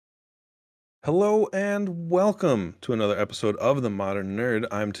Hello and welcome to another episode of The Modern Nerd.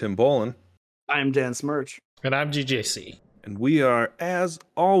 I'm Tim Bolin, I'm Dan Smirch. And I'm GJC. and we are, as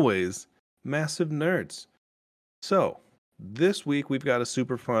always, massive nerds. So, this week we've got a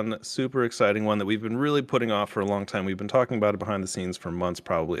super fun, super exciting one that we've been really putting off for a long time. We've been talking about it behind the scenes for months,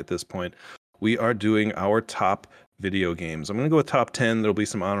 probably at this point. We are doing our top video games. I'm going to go with top 10. There'll be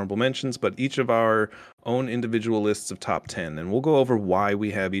some honorable mentions, but each of our own individual lists of top 10. And we'll go over why we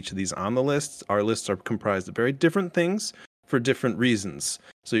have each of these on the lists. Our lists are comprised of very different things for different reasons.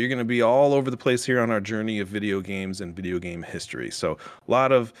 So you're going to be all over the place here on our journey of video games and video game history. So a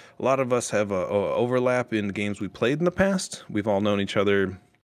lot of us have a overlap in games we played in the past. We've all known each other,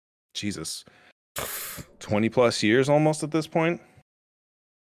 Jesus, 20 plus years almost at this point.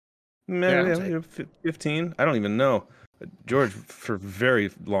 Maybe 15. I don't even know. George, for a very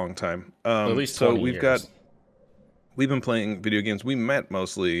long time. At least 20 so years. We've been playing video games. We met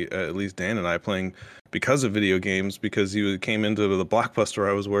mostly, at least Dan and I, playing because of video games, because he came into the Blockbuster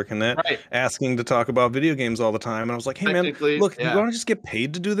I was working at, Right. asking to talk about video games all the time. And I was like, hey, man, look, you want to just get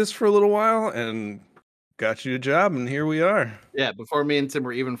paid to do this for a little while? And got you a job, and here we are. Yeah, before me and Tim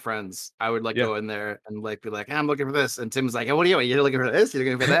were even friends, I would go in there and be like, I'm looking for this, and Tim's like, hey, what are you? You're looking for this? You're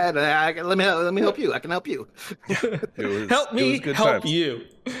looking for that? Let me help you. I can help you. Help me help you.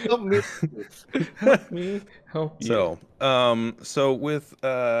 Help me. Help me help you. So with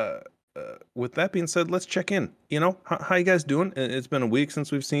that being said, let's check in. How you guys doing? It's been a week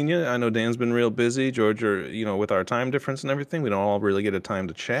since we've seen you. I know Dan's been real busy. George, with our time difference and everything, we don't all really get a time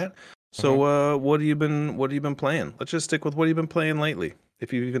to chat. So what have you been playing? Let's just stick with what you've been playing lately.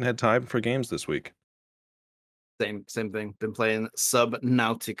 If you've even had time for games this week. Same thing. Been playing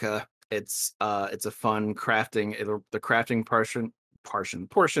Subnautica. It's a fun crafting. The crafting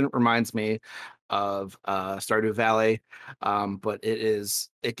portion reminds me of Stardew Valley, but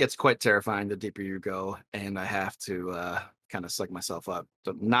it gets quite terrifying the deeper you go, and I have to kind of psych myself up.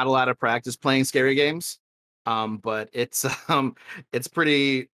 So not a lot of practice playing scary games, but it's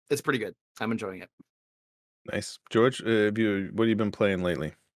pretty good. I'm enjoying it. Nice. George, what have you been playing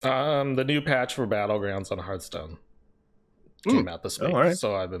lately? The new patch for Battlegrounds on Hearthstone came out this week, right.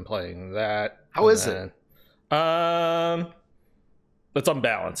 so I've been playing that. How is it? It's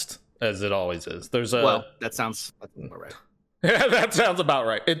unbalanced, as it always is. That sounds about right. Yeah, that sounds about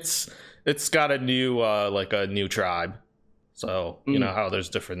right. It's got a new a new tribe. So you know how there's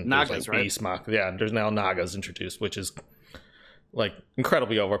different Nagas, right? Beast Mock. Yeah, there's now Nagas introduced, which is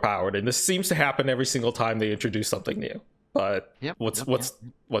incredibly overpowered, and this seems to happen every single time they introduce something new. But what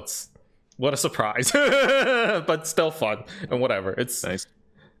a surprise. But still fun and whatever. It's nice.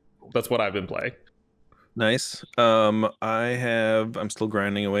 That's what I've been playing. Nice. I'm still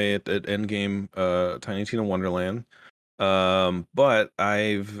grinding away at Endgame, Tiny Tina Wonderland. But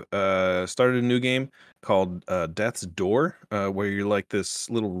I've started a new game called Death's Door, where you're like this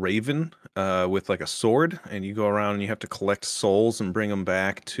little raven with like a sword, and you go around and you have to collect souls and bring them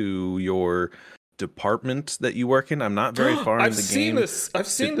back to your department that you work in. I'm not very far in the game. I've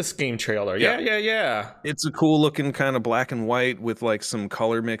seen this game trailer. Yeah. It's a cool looking kind of black and white with like some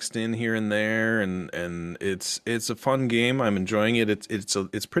color mixed in here and there, and it's a fun game. I'm enjoying it.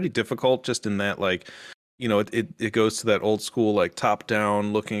 It's pretty difficult just in that it goes to that old school like top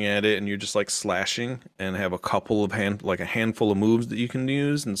down looking at it, and you're just like slashing and have a couple of a handful of moves that you can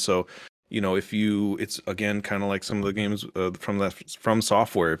use. And so it's again kind of like some of the games from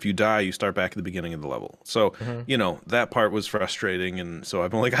software. If you die, you start back at the beginning of the level. So that part was frustrating, and so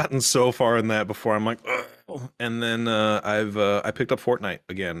I've only gotten so far in that before I'm like, ugh. And then I picked up Fortnite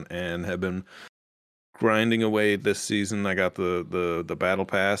again and have been grinding away this season. I got the battle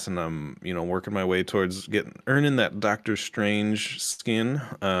pass, and I'm working my way towards earning that Doctor Strange skin.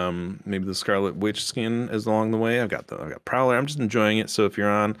 Maybe the Scarlet Witch skin is along the way. I've got Prowler. I'm just enjoying it. So if you're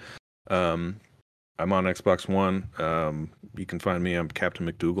on, I'm on Xbox One. You can find me. I'm Captain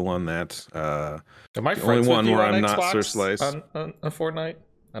McDougal on that. Am I the friends only one with you where on I'm Xbox not Sir Slice on Fortnite?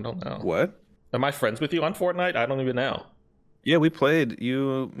 I don't know. What? Am I friends with you on Fortnite? I don't even know. Yeah, we played.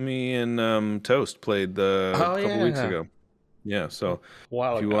 You, me, and Toast played a couple weeks ago. Yeah, so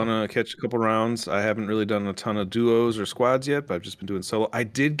if you want to catch a couple rounds, I haven't really done a ton of duos or squads yet, but I've just been doing solo. I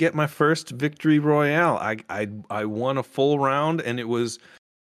did get my first victory royale. I won a full round, and it was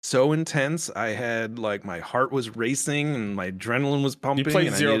so intense. I had my heart was racing and my adrenaline was pumping. You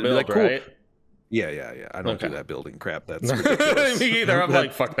played zero build, right? Yeah. I don't do that building crap. That's ridiculous. Me either. I'm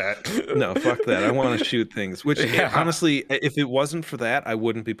like, fuck that. No, fuck that. I want to shoot things. Which honestly, if it wasn't for that, I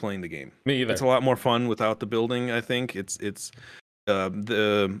wouldn't be playing the game. Me either. It's a lot more fun without the building. I think it's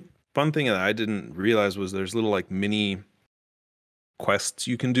the fun thing that I didn't realize was there's little mini quests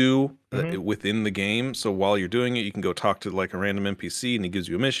you can do Mhm. within the game. So while you're doing it, you can go talk to like a random NPC and he gives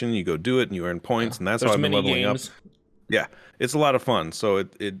you a mission. You go do it and you earn points, and that's how There's I've been mini leveling up. games. Yeah, it's a lot of fun. So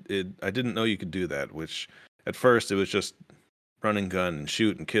it I didn't know you could do that, which at first it was just run and gun and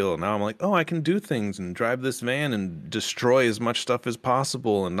shoot and kill. And now I'm like, oh, I can do things and drive this van and destroy as much stuff as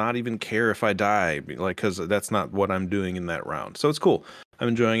possible and not even care if I die, like, because that's not what I'm doing in that round. So it's cool. I'm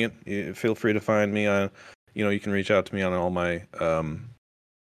enjoying it. Feel free to find me on, you can reach out to me on all my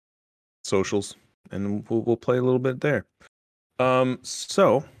socials, and we'll play a little bit there.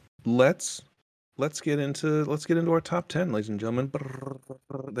 So let's get into our top 10, ladies and gentlemen.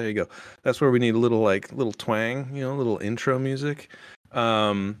 There you go. That's where we need a little twang, a little intro music.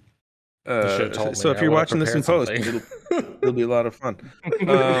 You should have told me. So if I you're would've watching this in prepared post, something. it'll be a lot of fun.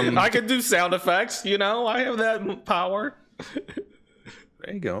 I could do sound effects, I have that power.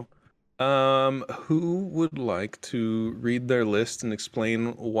 There you go. Who would like to read their list and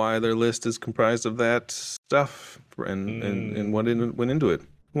explain why their list is comprised of that stuff and what went into it?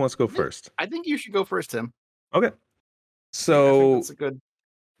 Who wants to go first? I think you should go first, Tim. Okay. I think So that's a good.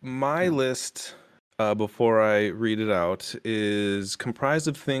 my list, before I read it out, is comprised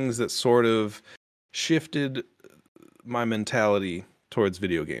of things that sort of shifted my mentality towards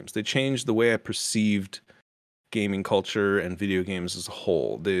video games. They changed the way I perceived gaming culture and video games as a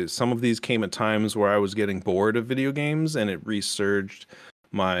whole. Some of these came at times where I was getting bored of video games and it resurged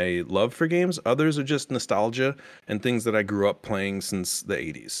my love for games. Others are just nostalgia and things that I grew up playing since the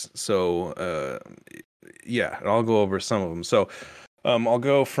 80s. So yeah, I'll go over some of them. So I'll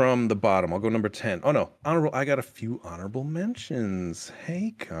go from the bottom. I'll go number 10. Oh no, honorable. I got a few honorable mentions.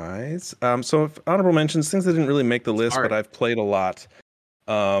 Hey guys. So if honorable mentions, things that didn't really make the list, but I've played a lot.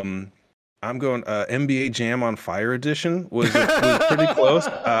 I'm going NBA Jam on Fire Edition was pretty close.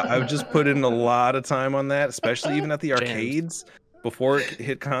 I've just put in a lot of time on that, especially even at the arcades. Before it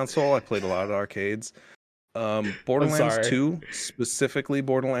hit console, I played a lot of arcades. Borderlands 2, specifically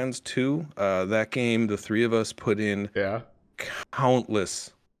Borderlands 2. That game, the three of us put in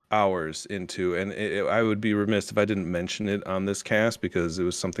countless hours into, and I would be remiss if I didn't mention it on this cast because it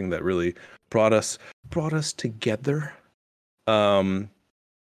was something that really brought us together.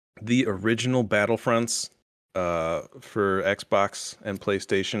 The original Battlefronts for Xbox and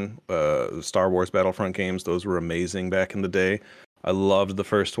PlayStation, the Star Wars Battlefront games, those were amazing back in the day. I loved the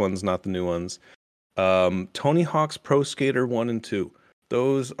first ones, not the new ones. Tony Hawk's Pro Skater 1 and 2.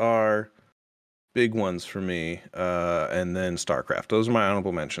 Those are big ones for me. And then StarCraft. Those are my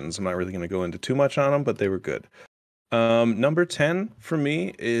honorable mentions. I'm not really going to go into too much on them, but they were good. Number 10 for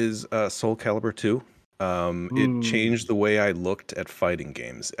me is Soul Calibur 2. It changed the way I looked at fighting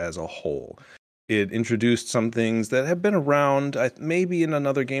games as a whole. It introduced some things that have been around, maybe in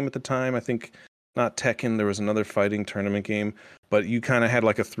another game at the time. I think not Tekken, there was another fighting tournament game, but you kind of had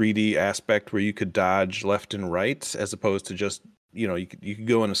like a 3D aspect where you could dodge left and right as opposed to just, you could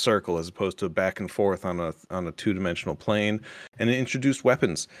go in a circle as opposed to back and forth on a two-dimensional plane. And it introduced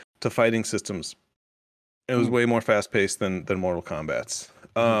weapons to fighting systems. It was way more fast-paced than Mortal Kombat's.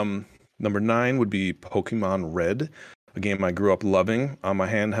 Number 9 would be Pokemon Red, a game I grew up loving on my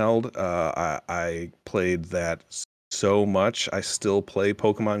handheld. I played that so much. I still play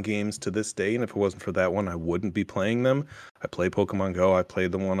Pokemon games to this day, and if it wasn't for that one, I wouldn't be playing them. I play Pokemon Go. I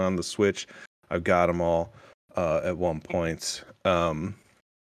played the one on the Switch. I've got them all at one point. And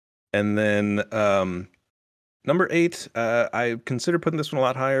then number 8, I consider putting this one a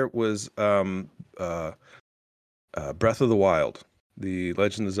lot higher, was Breath of the Wild. The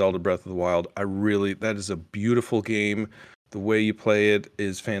Legend of Zelda Breath of the Wild. That is a beautiful game. The way you play it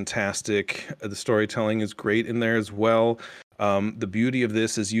is fantastic. The storytelling is great in there as well. The beauty of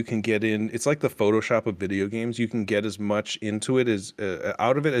this is you can get in, it's like the Photoshop of video games. You can get as much into it as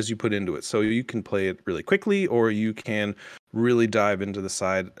out of it as you put into it. So you can play it really quickly, or you can really dive into the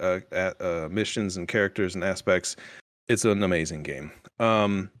side missions and characters and aspects. It's an amazing game.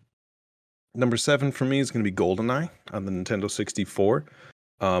 Number 7 for me is going to be GoldenEye on the Nintendo 64.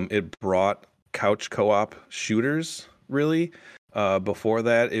 It brought couch co-op shooters, really. Before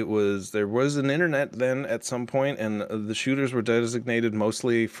that, there was an internet then at some point, and the shooters were designated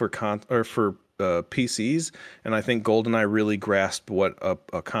mostly for PCs. And I think GoldenEye really grasped what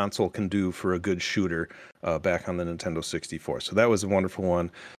a console can do for a good shooter back on the Nintendo 64. So that was a wonderful one.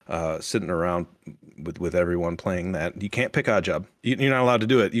 Sitting around with everyone playing that. You can't pick Oddjob. You're not allowed to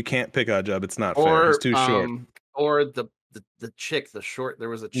do it. You can't pick Oddjob. It's not fair. It's too short. Or the chick, the short. There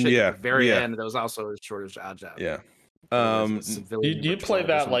was a chick at the very end that was also as short as Oddjob. Yeah. You play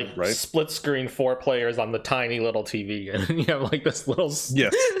that like right? split screen 4 players on the tiny little TV, and you have like this little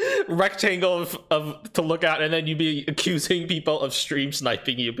rectangle of to look at, and then you'd be accusing people of stream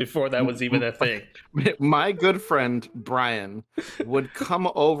sniping you before that was even a thing. My good friend Brian would come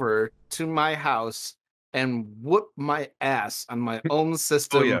over to my house and whoop my ass on my own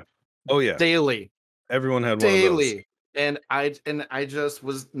system. Oh yeah, daily. Everyone had one of those. And I just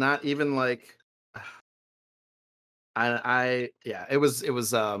was not even like. It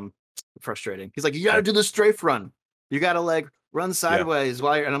was frustrating. He's like, you gotta do the strafe run. You gotta like run sideways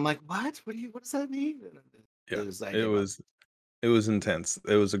while you're, and I'm like, what does that mean? It was intense.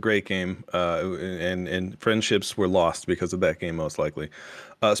 It was a great game. And friendships were lost because of that game, most likely.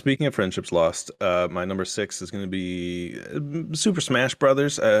 Speaking of friendships lost, my number 6 is going to be Super Smash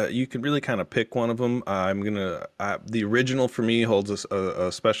Brothers. You can really kind of pick one of them. The original for me holds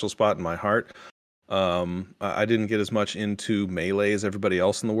a special spot in my heart. I didn't get as much into Melee as everybody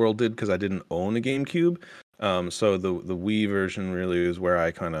else in the world did because I didn't own a GameCube. So the Wii version really is where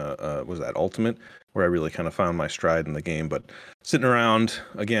I kind of was at Ultimate, where I really kind of found my stride in the game. But sitting around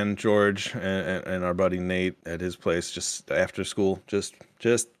again, George and our buddy Nate at his place just after school, just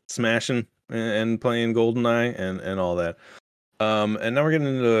smashing and playing GoldenEye and all that. And now we're getting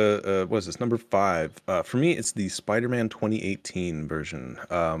into what is this, number 5? For me, it's the Spider-Man 2018 version.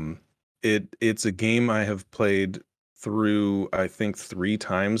 It's a game I have played through, I think, 3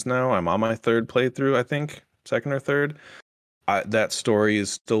 times now. I'm on my 3rd playthrough, I think, 2nd or 3rd. That story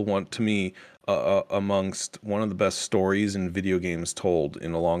is still to me amongst one of the best stories in video games told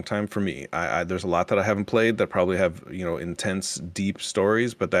in a long time for me. There's a lot that I haven't played that probably have intense, deep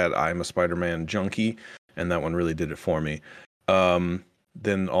stories, but that I'm a Spider-Man junkie, and that one really did it for me.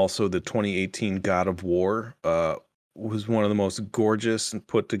 Then also the 2018 God of War was one of the most gorgeous and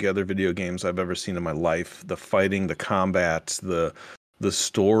put together video games I've ever seen in my life. The fighting, the combat, the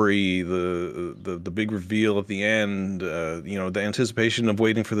story, the big reveal at the end, the anticipation of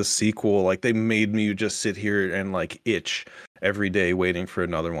waiting for the sequel. Like, they made me just sit here and like itch every day waiting for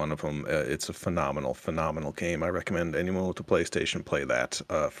another one of them. It's a phenomenal game. I recommend anyone with a PlayStation play that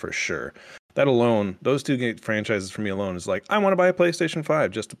for sure. That alone, those 2 franchises for me alone is like, I want to buy a PlayStation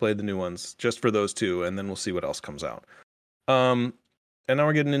 5 just to play the new ones, just for those 2, and then we'll see what else comes out. And now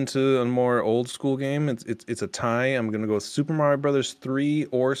we're getting into a more old school game. It's a tie. I'm gonna go with Super Mario Brothers 3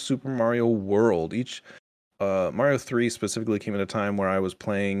 or Super Mario World. Mario 3 specifically came at a time where I was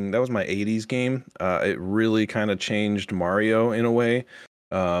playing. That was my 80s game. It really kind of changed Mario in a way.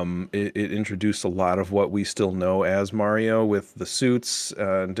 It introduced a lot of what we still know as Mario, with the suits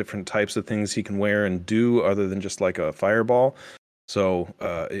and different types of things he can wear and do other than just like a fireball. So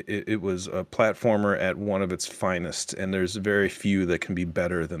it was a platformer at one of its finest, and there's very few that can be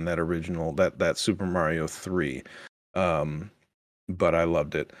better than that original, that Super Mario 3. But I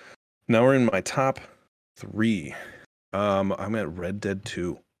loved it. Now we're in my top 3. I'm at Red Dead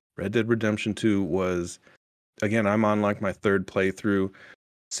 2. Red Dead Redemption 2 was, again, I'm on like my 3rd playthrough.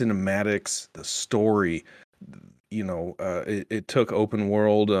 Cinematics, the story, it took open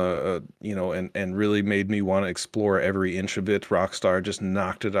world, and really made me want to explore every inch of it. Rockstar just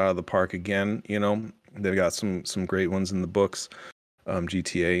knocked it out of the park again. They've got some great ones in the books.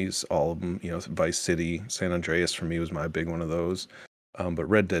 GTA's, all of them. Vice City, San Andreas for me was my big one of those. But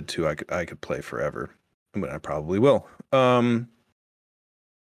Red Dead 2, I could play forever. But I probably will. That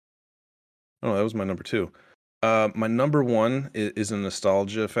was my number 2. My number 1 is a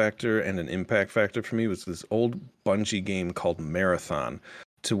nostalgia factor and an impact factor for me. Was this old Bungie game called Marathon,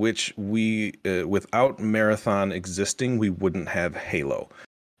 to which we, without Marathon existing, we wouldn't have Halo.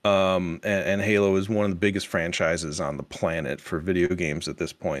 And Halo is one of the biggest franchises on the planet for video games at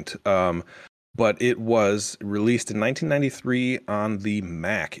this point. But it was released in 1993 on the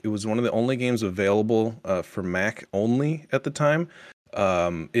Mac. It was one of the only games available for Mac only at the time.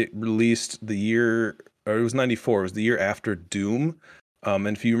 It released the year, or it was 94. It was the year after Doom. And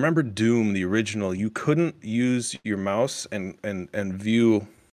if you remember Doom, the original, you couldn't use your mouse and view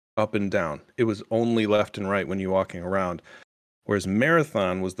up and down. It was only left and right when you're walking around. Whereas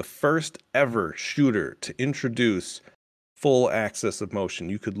Marathon was the first ever shooter to introduce full axis of motion.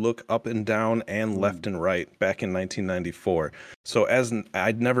 You could look up and down and left and right back in 1994. So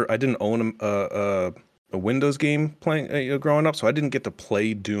I didn't own a Windows game playing growing up, so I didn't get to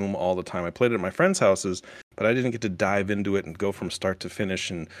play Doom all the time. I played it at my friends' houses, but I didn't get to dive into it and go from start to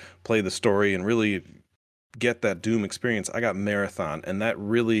finish and play the story and really get that Doom experience. I got Marathon, and that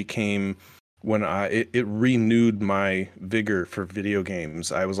really came when it renewed my vigor for video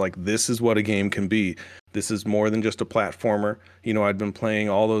games. I was like, this is what a game can be. this is more than just a platformer. You know, I'd been playing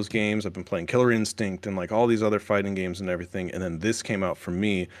all those games. I've been playing Killer Instinct and like all these other fighting games and everything. And then this came out for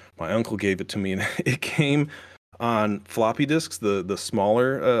me. My uncle gave it to me, and it came on floppy disks, the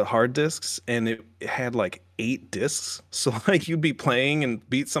smaller hard disks, and it had like 8 discs. So like you'd be playing and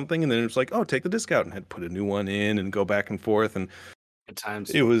beat something, and then it's like, oh, take the disc out, and I'd put a new one in and go back and forth. And Good times.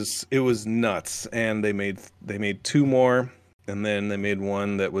 it was nuts. And they made 2 more, and then they made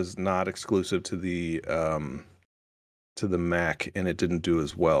one that was not exclusive to the Mac, and it didn't do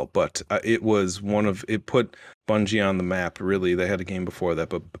as well. But it put Bungie on the map. Really, they had a game before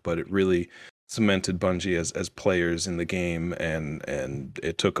that, but it really cemented Bungie as players in the game, and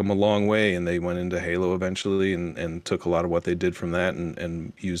it took them a long way. And they went into Halo eventually, and took a lot of what they did from that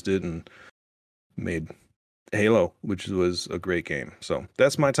and used it and made Halo, which was a great game. So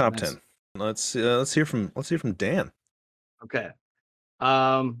that's my top Nice. 10. Let's hear from Dan. Okay.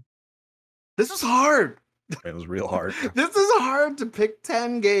 This was hard. It was real hard. This is hard to pick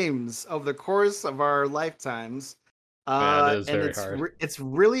 10 games over the course of our lifetimes. Yeah, it is and very hard. It's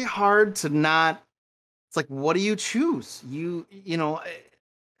really hard to not. It's like, what do you choose? You know,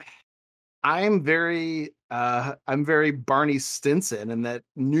 I'm very Barney Stinson, in that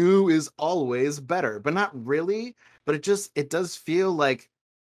new is always better, but not really. But it does feel like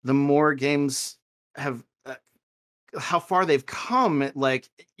the more games have how far they've come,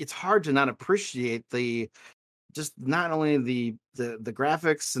 it's hard to not appreciate just not only the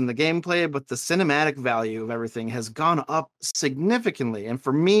graphics and the gameplay, but the cinematic value of everything has gone up significantly. And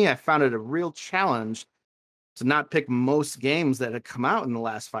for me, I found it a real challenge to not pick most games that had come out in the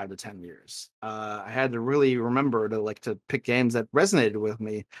last 5 to 10 years. I had to really remember to pick games that resonated with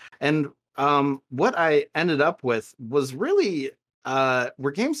me. And what I ended up with was really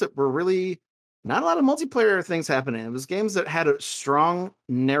were games that were really not a lot of multiplayer things happening. It was games that had a strong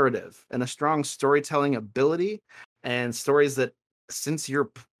narrative and a strong storytelling ability, and stories that, since you're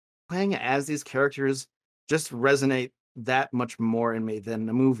playing as these characters, just resonate that much more in me than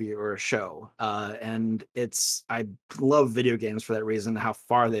a movie or a show. And I love video games for that reason, how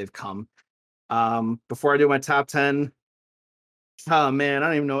far they've come. Before I do my top 10, oh man, I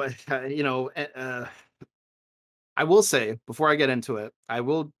don't even know. I will say, before I get into it, I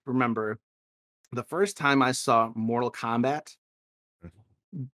will remember the first time I saw Mortal Kombat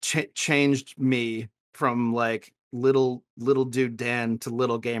changed me from like little dude Dan to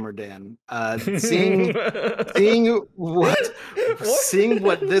little gamer Dan. Seeing what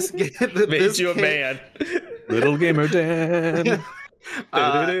this game made you a man. Little gamer Dan.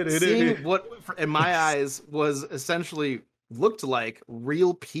 Seeing what, in my eyes, was essentially looked like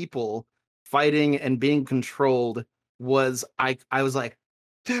real people fighting and being controlled was I was like,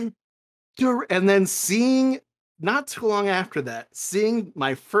 and then seeing, not too long after that, seeing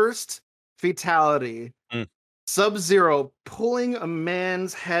my first fatality, Sub-Zero pulling a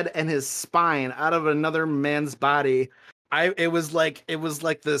man's head and his spine out of another man's body. It was like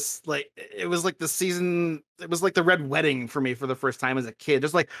the season. It was like the Red Wedding for me for the first time as a kid.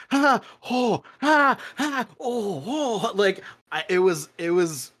 Just like it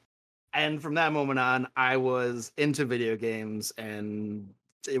was. And from that moment on, I was into video games, and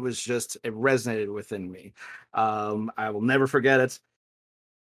it resonated within me. I will never forget it.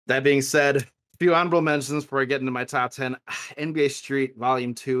 That being said, a few honorable mentions before I get into my top 10. NBA Street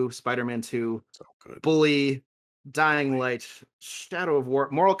Volume 2, Spider-Man 2, So good. Bully, Dying Light, Shadow of War,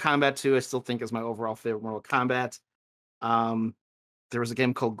 Mortal Kombat 2, I still think is my overall favorite Mortal Kombat. There was a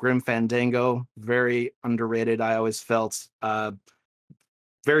game called Grim Fandango, very underrated, I always felt.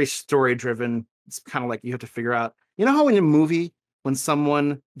 Very story driven. It's kind of like you have to figure out, how in a movie, when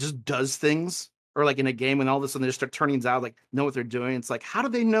someone just does things, or like in a game, when all of a sudden they just start turning out, like know what they're doing. It's like, how do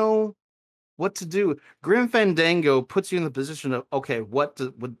they know what to do? Grim Fandango puts you in the position of, okay, what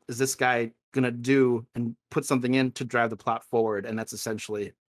is this guy gonna do, and put something in to drive the plot forward. And that's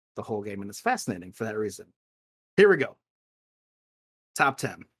essentially the whole game. And it's fascinating for that reason. Here we go. Top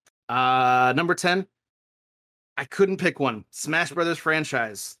 10. Number 10. I couldn't pick one. Smash Brothers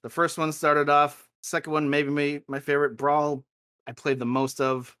franchise. The first one started off. Second one, maybe my favorite. Brawl, I played the most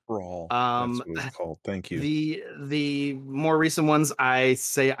of. Brawl. That's what it's called. Thank you. The more recent ones, I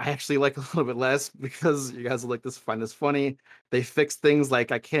actually like a little bit less, because you guys will find this funny. They fixed things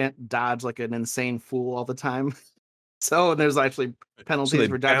like I can't dodge like an insane fool all the time. So there's actually penalties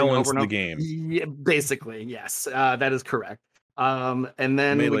for dodging over and over. The game. Yeah, basically, yes, that is correct. And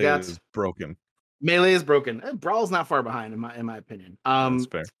then Melee we got is broken. Melee is broken. Brawl's not far behind in my opinion. That's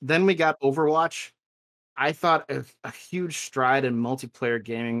fair. Then we got Overwatch. I thought a huge stride in multiplayer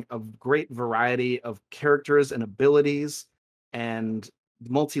gaming, of great variety of characters and abilities, and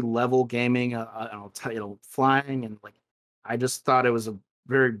multi-level gaming, flying, and like I just thought it was a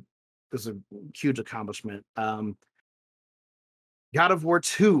huge accomplishment. God of War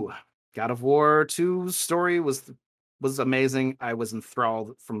 2. God of War 2's story was amazing. I was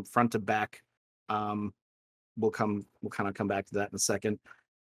enthralled from front to back. We'll kind of come back to that in a second.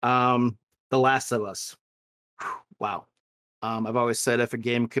 The Last of Us. Wow. I've always said if a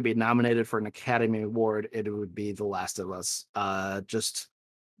game could be nominated for an Academy Award, it would be The Last of Us. Just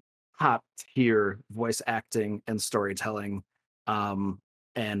top tier voice acting and storytelling,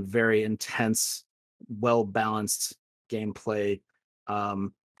 and very intense, well balanced gameplay.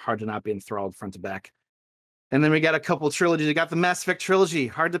 Hard to not be enthralled front to back. And then we got a couple of trilogies. We got the Mass Effect trilogy.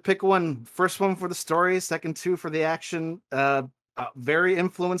 Hard to pick one. First one for the story, second two for the action. Very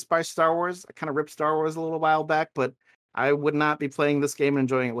influenced by Star Wars. I kind of ripped Star Wars a little while back, but I would not be playing this game and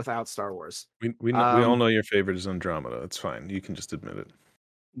enjoying it without Star Wars. We all know your favorite is Andromeda. It's fine. You can just admit it.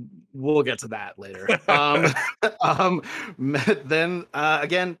 We'll get to that later. Then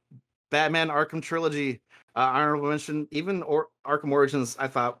again, Batman Arkham trilogy. Honorable mention, even Arkham Origins. I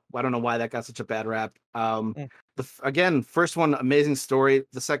don't know why that got such a bad rap. Again, first one, amazing story.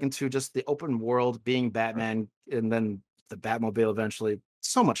 The second two, just the open world, being Batman, and then the Batmobile eventually.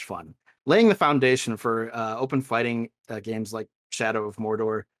 So much fun. Laying the foundation for open fighting games like Shadow of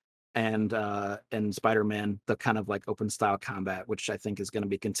Mordor and Spider-Man, the kind of like open style combat, which I think is going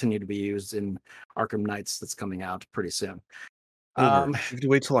to continue to be used in Arkham Knights that's coming out pretty soon. You have to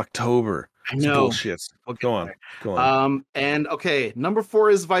wait till October. I know. Bullshit. Go on. And okay, number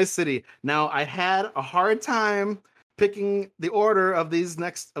 4 is Vice City. Now I had a hard time picking the order of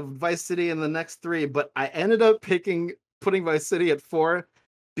Vice City and the next 3, but I ended up putting Vice City at 4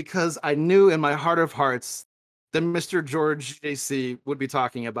 because I knew in my heart of hearts that Mr. George JC would be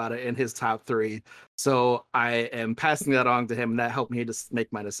talking about it in his top 3. So I am passing that on to him, and that helped me to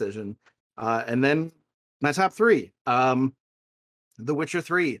make my decision. And then my top 3. The Witcher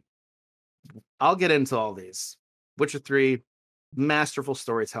 3. I'll get into all these. Witcher 3, masterful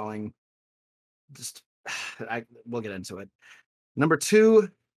storytelling. We'll get into it. Number 2,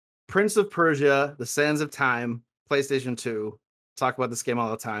 Prince of Persia, The Sands of Time, PlayStation 2. Talk about this game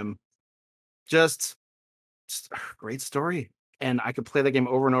all the time. Just a great story. And I could play the game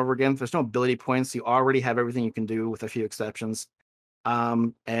over and over again. There's no ability points. You already have everything you can do with a few exceptions.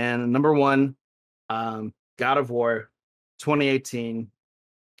 And number 1, God of War 2018.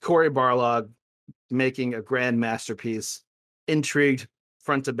 Cory Barlog making a grand masterpiece. Intrigued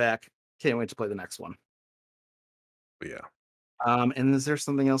front to back. Can't wait to play the next one. Yeah. And is there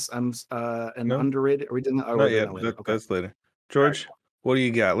something else? Underrated? Are we doing that? Oh, not yet. That's later. George, what do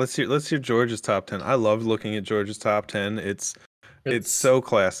you got? Let's hear George's top 10. I love looking at George's top 10. It's so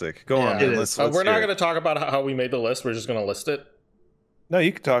classic. Go on. Man. Let's we're not going to talk about how we made the list. We're just going to list it. No,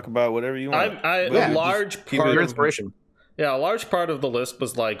 you can talk about whatever you want. A large part of inspiration. Yeah, a large part of the list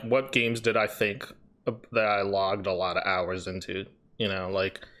was like, what games did I think that I logged a lot of hours into?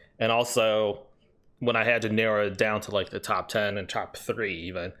 And also when I had to narrow it down to like the top 10 and top 3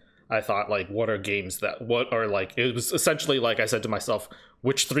 even, I thought like, it was essentially like I said to myself,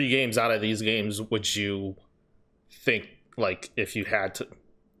 which 3 games out of these games would you think like if you had to,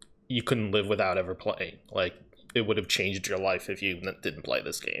 you couldn't live without ever playing? Like it would have changed your life if you didn't play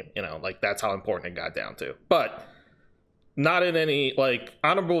this game, like that's how important it got down to. But not in any like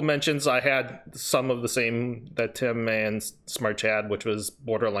honorable mentions. I had some of the same that Tim and Smirch had, which was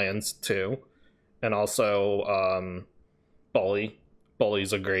Borderlands 2 and also Bully.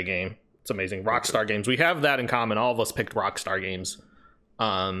 Bully's a great game. It's amazing. Rockstar games. We have that in common. All of us picked Rockstar games.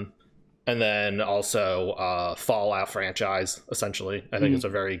 And then also Fallout franchise, essentially. I think it's a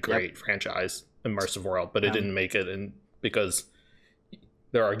very great franchise, immersive world, but it didn't make it because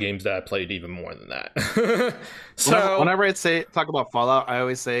there are games that I played even more than that. So whenever I talk about Fallout, I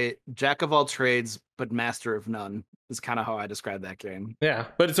always say jack of all trades, but master of none is kind of how I describe that game. Yeah,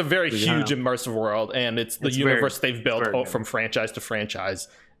 but it's a very huge immersive world, and it's the universe they've built from franchise to franchise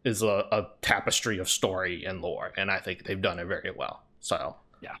is a tapestry of story and lore, and I think they've done it very well. So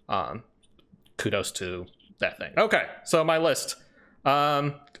yeah, kudos to that thing. Okay, so my list.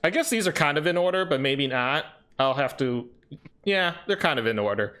 I guess these are kind of in order, but maybe not. I'll have to. Yeah, they're kind of in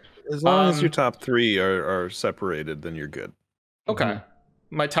order. As long as your top 3 are separated, then you're good. Okay.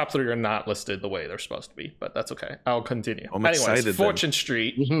 Mm-hmm. My top 3 are not listed the way they're supposed to be, but that's okay. I'll continue. I'm excited. Fortune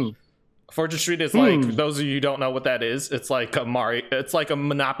Street. Mm-hmm. Fortune Street is like, those of you who don't know what that is, it's like a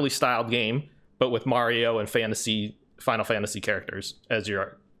Monopoly style game, but with Mario and Final Fantasy characters as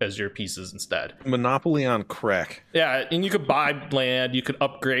your as your pieces instead. Monopoly on crack. Yeah, and you could buy land, you could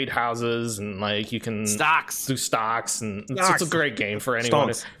upgrade houses, and like you can do stocks, and it's a great game for anyone.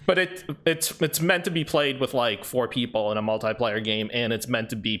 Stonks. But it's meant to be played with like 4 people in a multiplayer game, and it's meant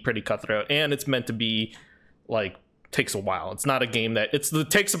to be pretty cutthroat, and it's meant to be like takes a while. It's not a game that it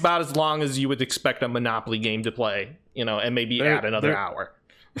takes about as long as you would expect a Monopoly game to play, you know, and maybe add another hour.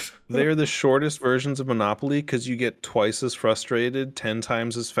 They're the shortest versions of Monopoly because you get twice as frustrated, 10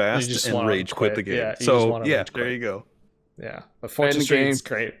 times as fast, and rage quit the game. Yeah, so yeah, there you go. Yeah, but Fortune Street is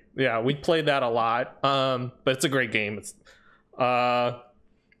great. Yeah, we played that a lot. But it's a great game. It's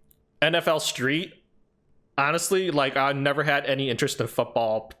NFL Street. Honestly, like I never had any interest in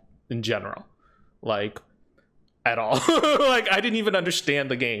football in general, like at all. Like I didn't even understand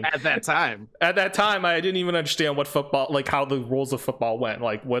the game at that time. At that time, I didn't even understand what football, like how the rules of football went.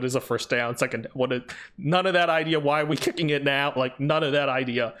 Like what is a first down, second? None of that idea. Why are we kicking it now? Like none of that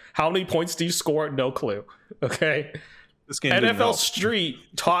idea. How many points do you score? No clue. Okay. This game NFL Street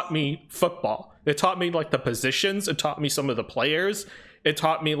taught me football. It taught me like the positions. It taught me some of the players. It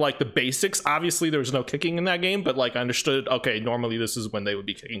taught me like the basics. Obviously, there was no kicking in that game, but like I understood. Okay, normally this is when they would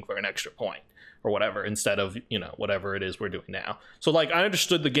be kicking for an extra point or whatever, instead of, you know, whatever it is we're doing now. So like I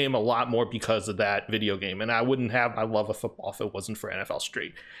understood the game a lot more because of that video game, and I wouldn't have my love of football if it wasn't for NFL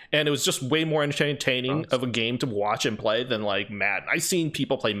Street. And it was just way more entertaining of a game to watch and play than like Madden. I've seen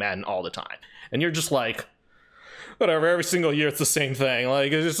people play Madden all the time, and you're just like, whatever, every single year it's the same thing.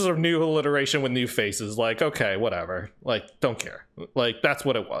 Like it's just a new alliteration with new faces. Like, okay, whatever. Like, don't care. Like that's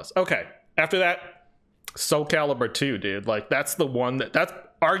what it was. Okay. After that, Soul Calibur 2, dude. Like that's the one that's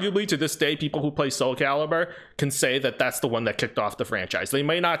arguably to this day, people who play Soul Calibur can say that that's the one that kicked off the franchise. They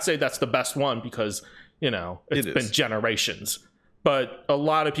may not say that's the best one because, you know, it's been generations. But a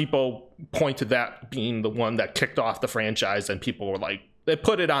lot of people point to that being the one that kicked off the franchise, and people were like, they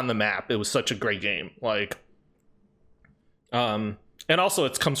put it on the map. It was such a great game. Like, and also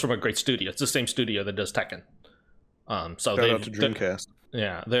it comes from a great studio. It's the same studio that does Tekken. So shout out to Dreamcast.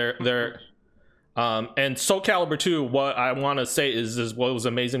 Yeah, they're and Soul Calibur 2, what I want to say is what was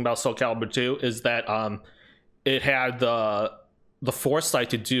amazing about Soul Calibur 2 is that it had the foresight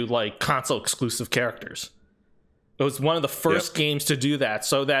to do like console exclusive characters. It was one of the first games to do that,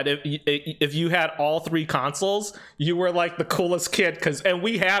 so that if you had all 3 consoles, you were like the coolest kid. And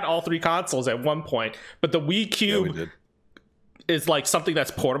we had all 3 consoles at one point, but the Wii Cube is like something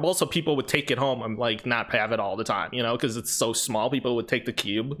that's portable, so people would take it home and like not have it all the time, you know, because it's so small. People would take the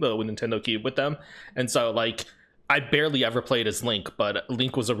Nintendo Cube with them, and so like I barely ever played as Link, but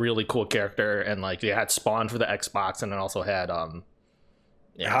Link was a really cool character, and like they had Spawn for the Xbox, and it also had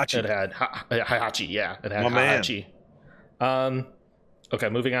Heihachi. It had Heihachi, yeah, it had my Heihachi. Okay,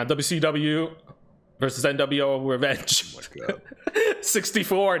 moving on. WCW versus NWO Revenge. Oh my God.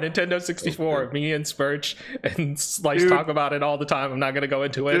 64, Nintendo 64. Okay. Me and Spurch and Slice talk about it all the time. I'm not going to go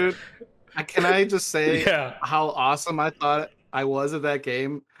into it. Dude, can I just say how awesome I thought I was at that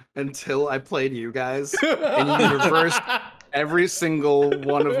game until I played you guys and you reversed every single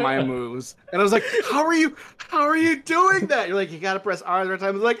one of my moves. And I was like, how are you doing that? You're like, you gotta press R the right time.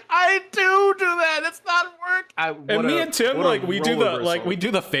 I was like, I do that. It's not work. And me and Tim, like we do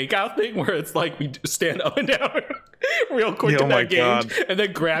the fake out thing where it's like we stand up and down real quick in that game and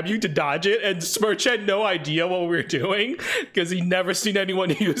then grab you to dodge it. And Smirch had no idea what we were doing because he'd never seen anyone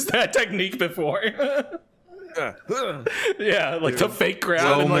use that technique before. Yeah, like the fake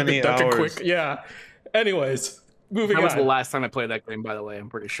grab and like the duck and quick. Yeah. Anyways. Moving on. That was the last time I played that game, by the way, I'm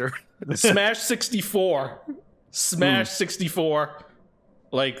pretty sure. Smash 64. Smash 64.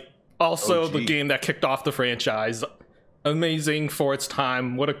 Like, also the game that kicked off the franchise. Amazing for its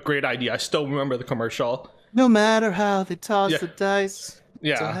time. What a great idea. I still remember the commercial. No matter how they toss the dice.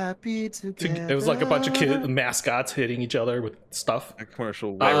 Yeah. So happy together. It was like a bunch of mascots hitting each other with stuff. That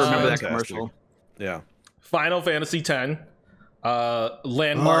commercial. I remember that commercial. Yeah. Final Fantasy X.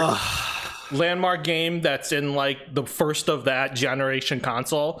 Landmark game that's in like the first of that generation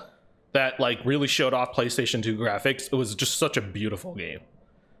console that like really showed off PlayStation 2 graphics. It was just such a beautiful game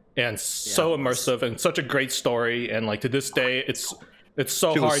and so immersive and such a great story. And like to this day, it's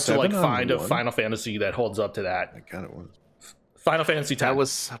so hard to like find a Final Fantasy that holds up to that. I kind of was. Final Fantasy X. That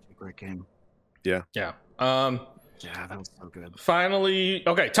was such a great game. Yeah. Yeah. Yeah, that was so good. Finally,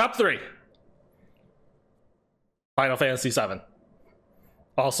 okay, top 3. Final Fantasy VII.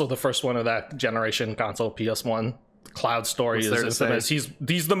 Also the first one of that generation console, PS1. Cloud story is infamous.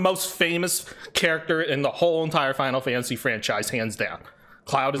 He's the most famous character in the whole entire Final Fantasy franchise, hands down.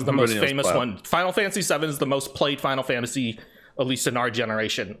 Cloud is the most famous one. Final Fantasy VII is the most played Final Fantasy, at least in our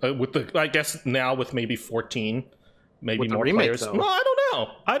generation. With the, I guess now with maybe 14, maybe With the more remake, players. though. No,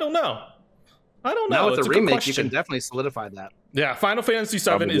 I don't know. Now with It's the a good remake, you question. can definitely solidify that. Yeah, Final Fantasy VII is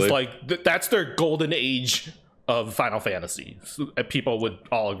Probably. like that's their golden age of Final Fantasy. People would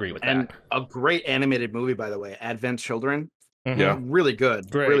all agree with And that. a great animated movie, by the way, Advent Children. Mhm. Yeah. Really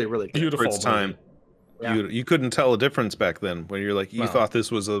good. Great. Really, really good. Beautiful For its movie. time. Yeah. You couldn't tell a difference back then when you're like you No. thought this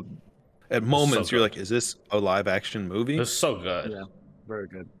was a. At moments so you're good. like, is this a live action movie? It's so good. Yeah. Very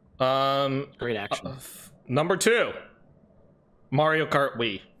good. Great Great action. Number 2, Mario Kart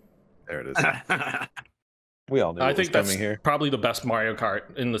Wii. There it is. We all knew I what was think that's coming here. probably the best Mario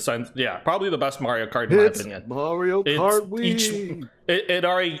Kart in the sense. Yeah, probably the best Mario Kart in my It's opinion. Mario It's Kart Wii. It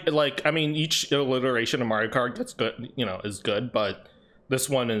already like I mean each iteration of Mario Kart gets good, is good, but this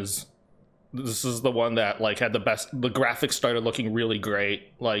is the one that like had the best. The graphics started looking really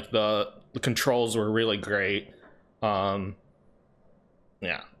great. Like the controls were really great. Yeah,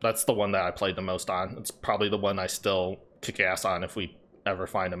 that's the one that I played the most on. It's probably the one I still kick ass on if we ever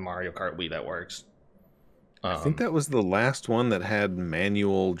find a Mario Kart Wii that works. I think that was the last one that had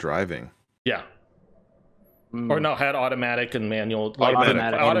manual driving. Yeah. Mm. Or no, had automatic and manual.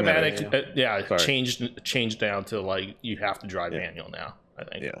 Automatic, yeah, Sorry. changed down to like you have to drive manual now, I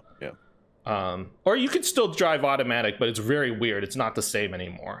think. Yeah. Or you could still drive automatic, but it's very weird. It's not the same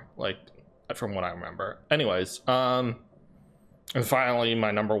anymore, like from what I remember. Anyways, and finally, my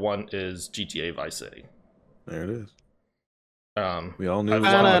number 1 is GTA Vice City. There it is. We We all knew. I've it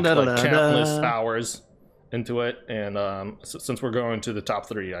was coming. logged like countless hours into it, and since we're going to the top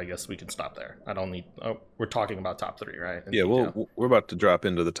 3, I guess we can stop there. I don't need. We're talking about top 3, right? In Yeah, detail. we're about to drop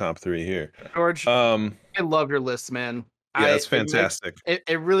into the top 3 here. George, I love your list, man. Yeah, it's fantastic.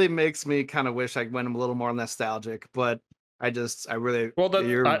 It really makes me kind of wish I went a little more nostalgic, but I really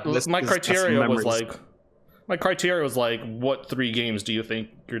your list my has got some criteria was memories. like, what 3 games do you think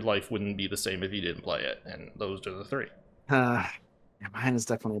your life wouldn't be the same if you didn't play it? And those are the 3. Yeah, mine is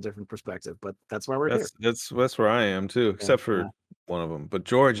definitely a different perspective, but that's why we're here. That's where I am too, except for one of them. But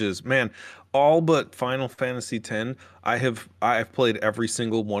George's, man, all but Final Fantasy X. I've played every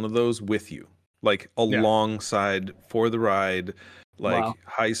single one of those with you, like alongside For the Ride, like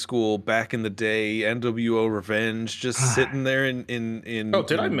high school back in the day, NWO Revenge, just sitting there in. Oh,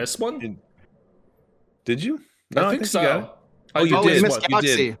 did I miss one? Did you? No, I think so. you got it. Oh, you I did. missed You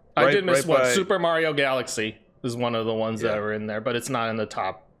did. Galaxy. I did miss one. by- Super Mario Galaxy is one of the ones Yeah. that were in there, but it's not in the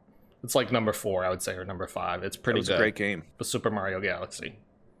top. It's like number 4, I would say, or number 5. It's That pretty was good. a great game. The Super Mario Galaxy.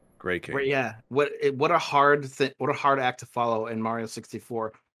 Great game. Where, yeah, what a hard thing, what a hard act to follow in Mario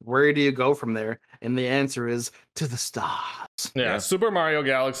 64. Where do you go from there? And the answer is to the stars. Yeah, Super Mario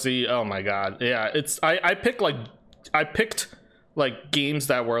Galaxy. Oh my god. Yeah, it's I picked like games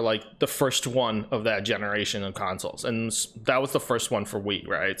that were like the first one of that generation of consoles, and that was the first one for Wii,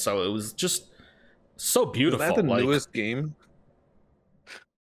 right? So it was just so beautiful. Is that the like, newest game?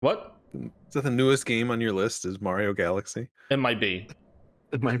 What? Is that the newest game on your list? Is Mario Galaxy? It might be.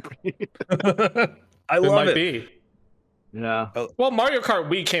 It might be. I It love might it. be. Yeah. Well, Mario Kart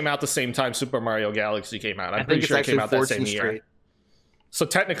Wii came out the same time Super Mario Galaxy came out. I'm pretty sure it came out that same year. So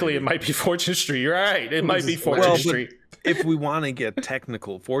technically, it might be Fortune Street. You're right. It might be Fortune Well, but Street. if we want to get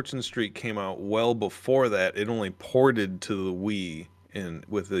technical, Fortune Street came out well before that. It only ported to the Wii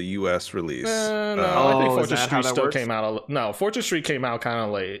with the US release. No, I Oh, think is Fortune that how Street that still works? came out. No, Fortune Street came out kind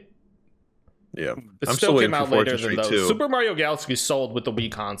of late. Yeah, It I'm still waiting came for out later Fortune than Street those. 2. Super Mario Galaxy sold with the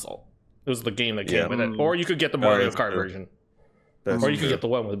Wii console. It was the game that came Yeah. with it, or you could get the Mario that's Kart true. version, That's or you could true. get the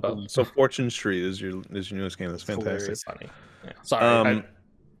one with both. So Fortune Street is your newest game. That's fantastic. hilarious. Funny. Yeah. Sorry.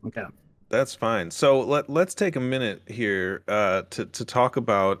 Okay. That's fine. So let's take a minute here to talk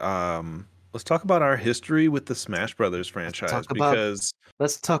about let's talk about our history with the Smash Brothers franchise talk about- because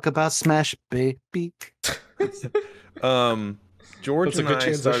Let's talk about Smash, baby. George That's a and good I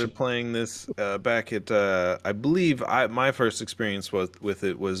transition. started playing this back at I believe my first experience with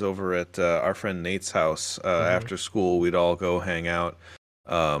it was over at our friend Nate's house after school. We'd all go hang out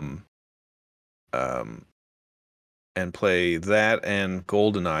and play that and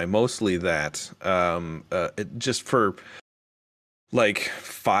GoldenEye, mostly that. Just for like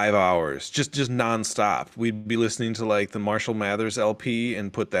 5 hours, just nonstop. We'd be listening to like the Marshall Mathers LP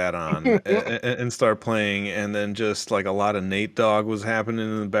and put that on and start playing, and then just like a lot of Nate Dogg was happening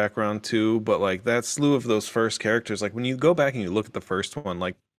in the background too. But like that slew of those first characters, like when you go back and you look at the first one,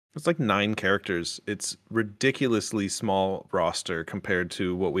 like it's like 9 characters. It's ridiculously small roster compared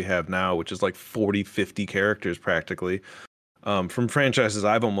to what we have now, which is like 40-50 characters practically, from franchises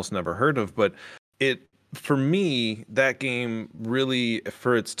I've almost never heard of. But for me, that game really,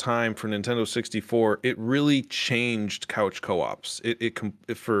 for its time, for Nintendo 64, it really changed couch co-ops.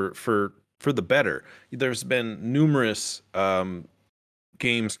 For for the better. There's been numerous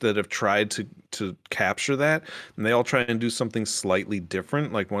games that have tried to capture that, and they all try and do something slightly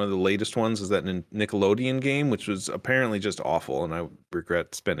different. Like one of the latest ones is that Nickelodeon game, which was apparently just awful, and I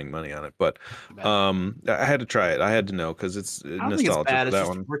regret spending money on it. But I had to try it. I had to know because it's I don't nostalgic think it's bad. for It's that just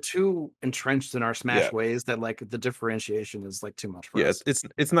one. we're too entrenched in our Smash ways that like the differentiation is like too much for Yeah, us.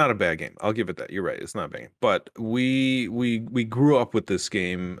 it's not a bad game. I'll give it that. You're right. It's not a bad game. But we grew up with this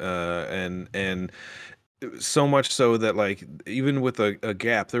game, and so much so that like even with a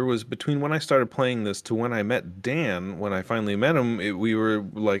gap there was between when I started playing this to when I met Dan. When I finally met him, we were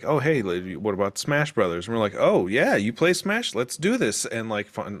like, oh hey, what about Smash Brothers? And we're like, oh yeah, you play Smash, let's do this. And like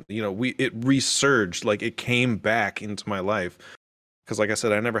fun, it resurged, like it came back into my life because like I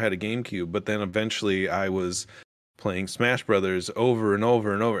said, I never had a GameCube, but then eventually I was playing Smash Brothers over and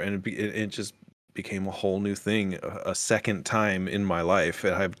over and over, and it just became a whole new thing, a second time in my life.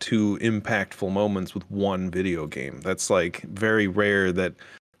 I have two impactful moments with one video game. That's like very rare that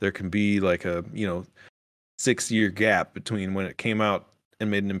there can be like a 6-year gap between when it came out and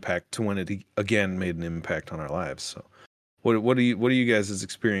made an impact to when it again made an impact on our lives. So what are you guys'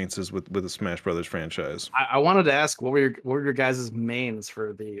 experiences with the Smash Brothers franchise? I wanted to ask what were your guys' mains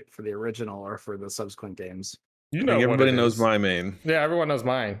for the original or for the subsequent games? I think everybody knows my main. Yeah, everyone knows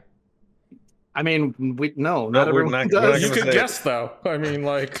mine. I mean, not everyone does. You could guess though. I mean,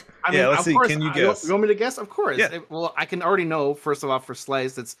 like, let's see. Can you guess? You want me to guess? Of course. Yeah. Well, I can already know. First of all, for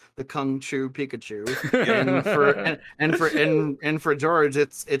Slice, it's the Kung Chu Pikachu, and for George,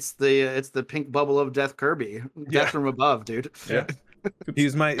 it's the pink bubble of Death Kirby, Death from above, dude. Yeah.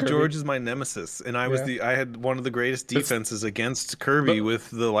 George is my nemesis, and I had one of the greatest defenses against Kirby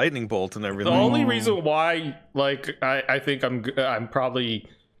with the lightning bolt and everything. The only reason why, like, I think I'm probably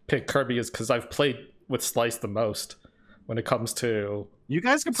pick Kirby is because I've played with Slice the most when it comes to. You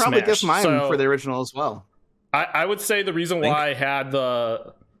guys could probably guess mine for the original as well. I would say the reason why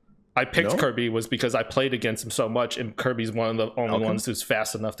I picked Kirby was because I played against him so much, and Kirby's one of the only ones who's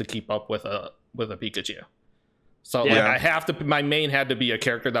fast enough to keep up with a Pikachu. So like my main had to be a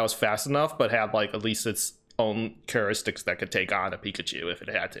character that was fast enough, but had like at least its own characteristics that could take on a Pikachu if it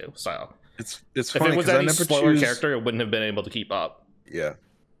had to. So it's if funny, it was any slower character, it wouldn't have been able to keep up. Yeah.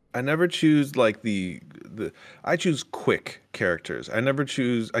 I never choose like I choose quick characters. I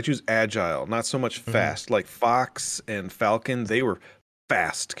choose agile, not so much fast. Like Fox and Falcon, they were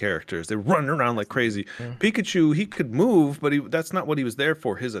fast characters. They run around like crazy. Pikachu, he could move, but that's not what he was there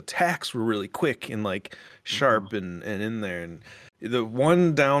for. His attacks were really quick and like sharp and in there. And the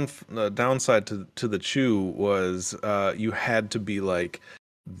one downside to the Chew was you had to be like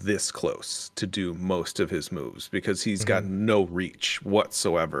this close to do most of his moves because he's got no reach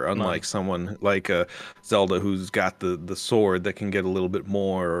whatsoever, unlike someone like Zelda who's got the sword that can get a little bit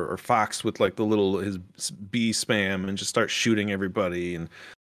more, or Fox with like his B spam and just start shooting everybody. And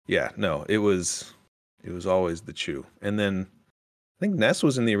it was always the Chew. And then I think Ness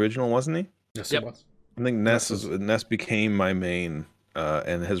was in the original, wasn't he? Yes, it was. I think Ness became my main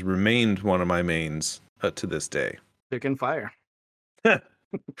and has remained one of my mains to this day. Chicken fire.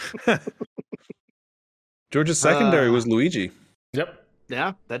 George's secondary was Luigi. Yep.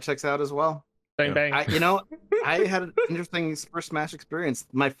 Yeah, that checks out as well. Bang bang. I had an interesting first Smash experience.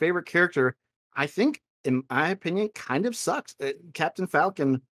 My favorite character, I think, in my opinion, kind of sucked. Captain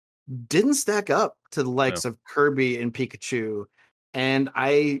Falcon didn't stack up to the likes of Kirby and Pikachu, and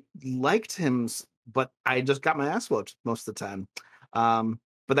I liked him, but I just got my ass whooped most of the time.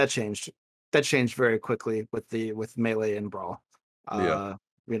 But that changed. That changed very quickly with Melee and Brawl. God,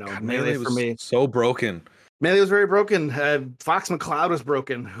 Melee for me so broken. Melee was very broken. Fox McCloud was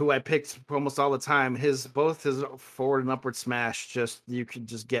broken, who I picked almost all the time. Both his forward and upward smash, you could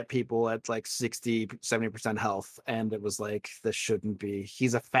just get people at like 60-70% health, and it was like, this shouldn't be.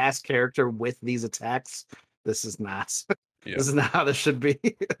 He's a fast character with these attacks. This is not. This is not how this should be.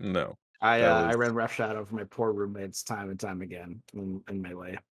 No. I ran Rough Shadow for my poor roommates time and time again in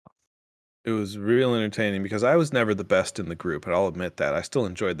Melee. It was real entertaining because I was never the best in the group, and I'll admit that. I still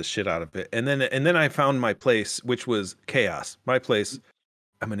enjoyed the shit out of it. And then I found my place, which was Chaos. My place,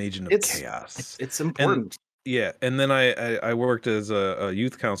 I'm an agent of Chaos. It's important. And then I worked as a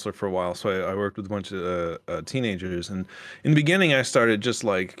youth counselor for a while, so I worked with a bunch of teenagers. And in the beginning, I started just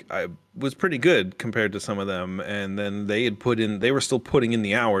like, I was pretty good compared to some of them. And then they were still putting in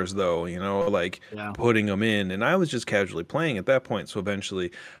the hours though, putting them in. And I was just casually playing at that point. So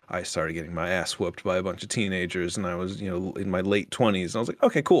eventually I started getting my ass whooped by a bunch of teenagers, and I was, in my late 20s. And I was like,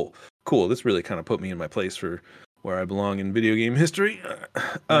 okay, cool. This really kind of put me in my place for where I belong in video game history.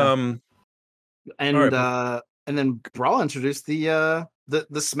 And then Brawl introduced the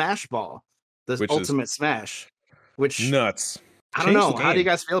Smash Ball, the Ultimate Smash, which nuts. I don't know. How do you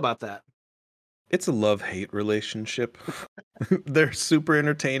guys feel about that? It's a love-hate relationship. They're super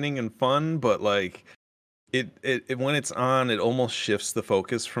entertaining and fun, but like it when it's on, it almost shifts the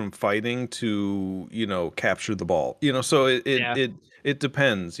focus from fighting to, capture the ball. So it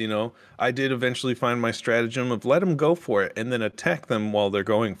depends, I did eventually find my stratagem of let them go for it and then attack them while they're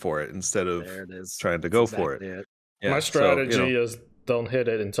going for it instead of trying to go for it. Yeah, my strategy is don't hit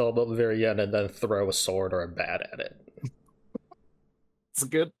it until the very end and then throw a sword or a bat at it. It's a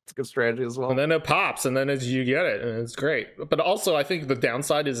good strategy as well. And then it pops, and then you get it, and it's great. But also, I think the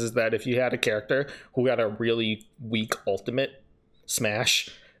downside is that if you had a character who had a really weak ultimate smash,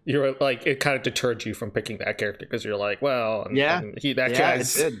 you're like, it kind of deterred you from picking that character because you're like, well, that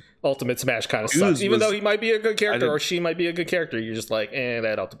guy's ultimate smash kind of sucks. Even though he might be a good character or she might be a good character, you're just like,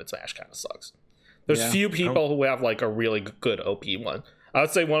 that ultimate smash kind of sucks. There's few people who have like a really good OP one. I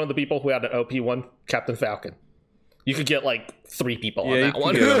would say one of the people who had an OP one, Captain Falcon. You could get like 3 people on that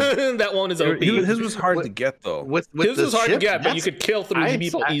one. That one is OP. His was hard to get though. His was hard to get, but you could kill 3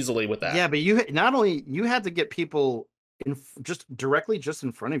 people easily with that. Yeah, but you had to get people just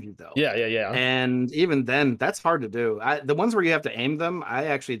in front of you though. Yeah. And even then, that's hard to do. The ones where you have to aim them, I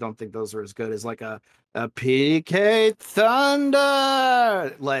actually don't think those are as good as like a PK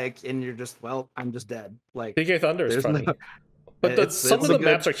Thunder. Like, and you're just, I'm just dead. Like PK Thunder is funny. But some of the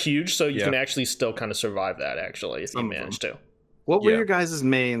maps are huge, so you can actually still kind of survive that, actually, if you manage to. What were your guys'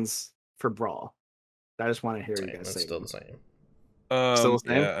 mains for Brawl? I just want to hear you guys say. Still the same. Still the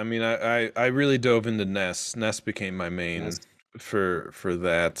same? Yeah, I mean, I really dove into Ness. Ness became my main for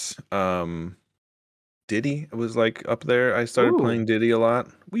that. Diddy was like up there. I started playing Diddy a lot.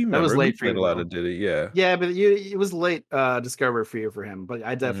 We played a lot of Diddy, yeah. Yeah, but it was late discovery for him. But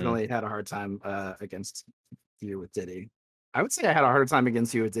I definitely had a hard time against you with Diddy. I would say I had a harder time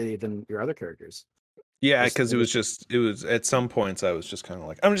against you with Diddy than your other characters. Yeah, because it was at some points I was just kind of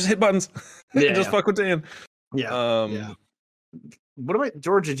like, I'm just hit buttons. Just fuck with Dan. Yeah. What about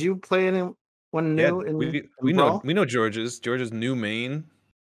George? Did you play anyone new? We know George's new main.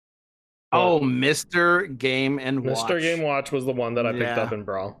 Oh, Mr. Game and Watch. Mr. Game Watch was the one that I picked up in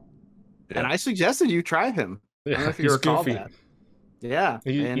Brawl. Yeah. And I suggested you try him. I don't know if you recall that. Yeah.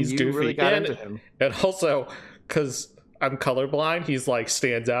 He's goofy. Really got into him. And also, because I'm colorblind, he's like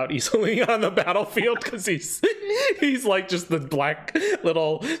stands out easily on the battlefield because he's like just the black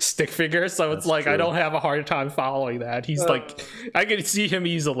little stick figure. So it's like, true. I don't have a hard time following that. He's like, I can see him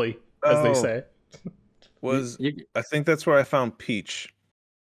easily, as they say. I think that's where I found Peach.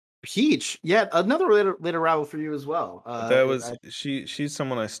 Yeah, another later rival for you as well. She's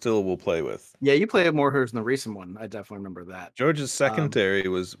someone I still will play with. Yeah, you played more hers in the recent one. I definitely remember that. George's secondary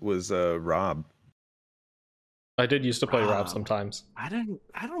was Rob. I did used to play Rob sometimes. I don't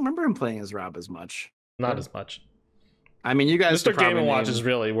remember him playing as Rob as much. Not as much. I mean, you guys. Mr. Game and Watch is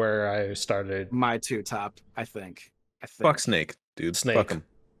really where I started. My 2 top, I think. Fuck Snake, dude. Snake. Fuck him.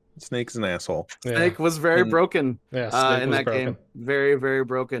 Snake's an asshole. Snake was very broken. Yeah, in that game, very, very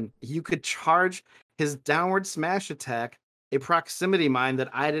broken. You could charge his downward smash attack, a proximity mine that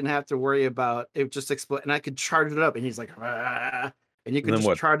I didn't have to worry about. It just explode, and I could charge it up, and he's like, and you could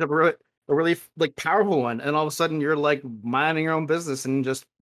just charge up a really like powerful one, and all of a sudden you're like minding your own business and just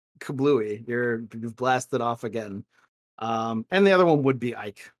kablooey. You've blasted off again. And the other one would be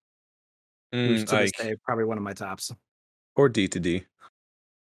Ike, who's to this day probably one of my tops. Or D2D.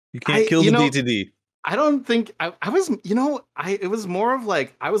 You can't kill the D2D. I don't think I was. It was more of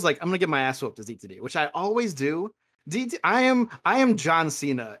like I was like, I'm gonna get my ass whooped as D2D, which I always do. I am John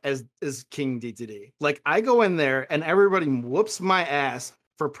Cena as King D2D. Like I go in there and everybody whoops my ass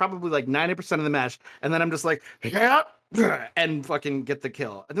for probably like 90% of the match, and then I'm just like, yeah, and fucking get the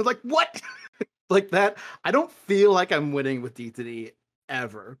kill. And they're like, what? Like that. I don't feel like I'm winning with D2D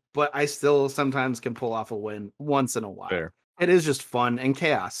ever, but I still sometimes can pull off a win once in a while. Fair. It is just fun and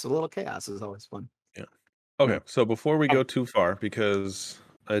chaos. A little chaos is always fun. Yeah. Okay, so before we go too far, because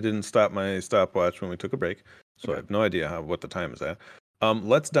I didn't stop my stopwatch when we took a break, so I have no idea what the time is at.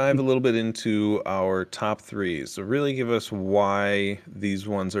 Let's dive a little bit into our top 3s. So really give us why these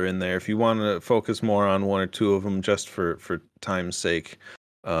ones are in there. If you want to focus more on 1 or 2 of them just for time's sake,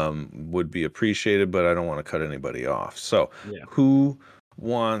 would be appreciated, but I don't want to cut anybody off. So who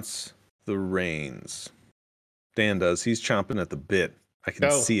wants the reins? Dan does. He's chomping at the bit. I can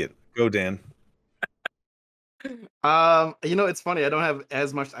see it. Go, Dan. It's funny. I don't have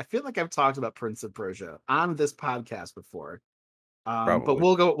as much. I feel like I've talked about Prince of Persia on this podcast before. But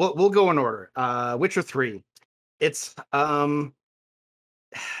we'll go in order. Witcher 3. It's hadn't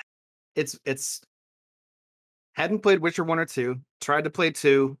played Witcher 1 or 2. Tried to play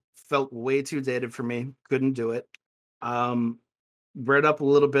 2. felt way too dated for me. Couldn't do it. Um, Read up a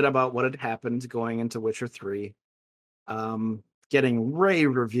little bit about what had happened going into Witcher 3. Getting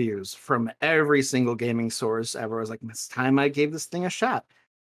rave reviews from every single gaming source ever. I was like, it's time I gave this thing a shot.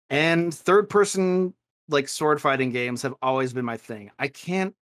 And third person like sword fighting games have always been my thing. I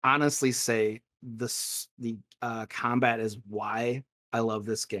can't honestly say the combat is why I love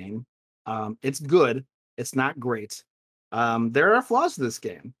this game. It's good. It's not great. There are flaws to this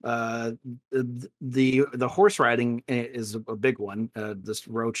game. The horse riding is a big one. This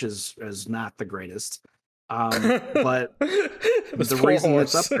Roach is not the greatest. But the reason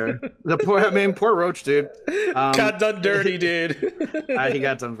horse. it's up there, poor Roach, dude. Got done dirty, dude. He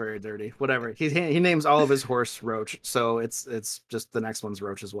got done very dirty. Whatever. He names all of his horse Roach, so it's just the next one's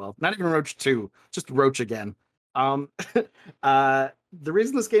Roach as well. Not even Roach 2, just Roach again. The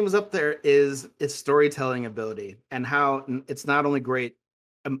reason this game is up there is its storytelling ability and how it's not only great,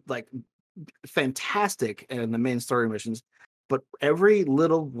 like fantastic in the main story missions, but every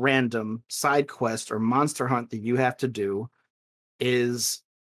little random side quest or monster hunt that you have to do is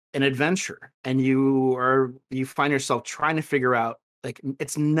an adventure, and you find yourself trying to figure out, like,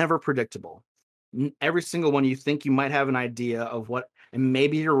 it's never predictable. Every single one, you think you might have an idea of what, and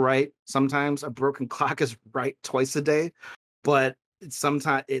maybe you're right. Sometimes a broken clock is right twice a day, but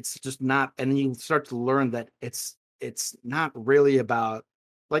sometimes it's just not. And you start to learn that it's not really about,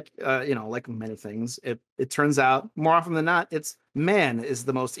 like, like many things. It turns out more often than not, it's man is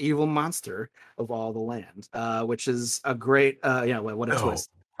the most evil monster of all the land, which is a great, what a twist.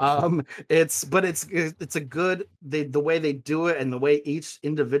 It's a good, the way they do it and the way each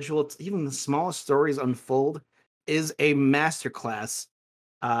individual, even the smallest stories unfold, is a masterclass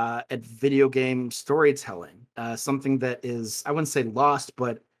at video game storytelling. Something that is, I wouldn't say lost,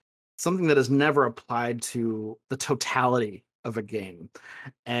 but something that is never applied to the totality of a game.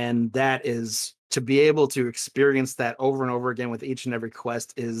 And that is, to be able to experience that over and over again with each and every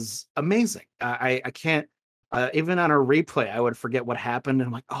quest is amazing. I can't, even on a replay, I would forget what happened, and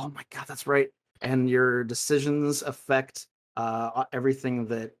I'm like, oh my god, that's right. And your decisions affect everything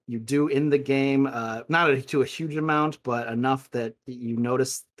that you do in the game, not to a huge amount, but enough that you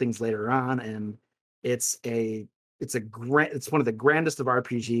notice things later on. And it's one of the grandest of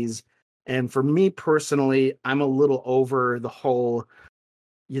RPGs. And for me personally, I'm a little over the whole,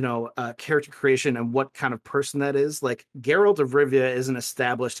 character creation and what kind of person that is. Like, Geralt of Rivia is an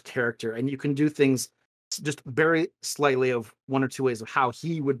established character, and you can do things just very slightly of one or two ways of how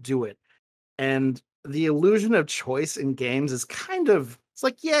he would do it. And the illusion of choice in games is kind of, it's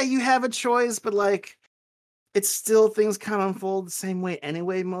like, yeah, you have a choice, but like, it's still, things kind of unfold the same way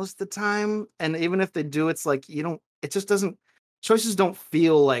anyway most of the time. And even if they do, it's like, it just doesn't, choices don't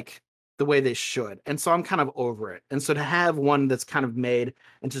feel like the way they should. And so I'm kind of over it. And so to have one that's kind of made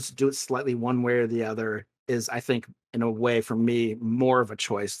and just do it slightly one way or the other is, I think, in a way, for me, more of a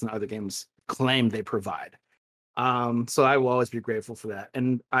choice than other games claim they provide. So I will always be grateful for that.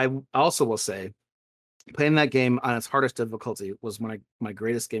 And I also will say, playing that game on its hardest difficulty was one of my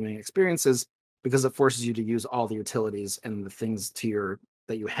greatest gaming experiences, because it forces you to use all the utilities and the things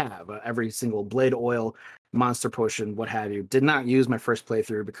that you have. Every single blade oil, monster potion, what have you. Did not use my first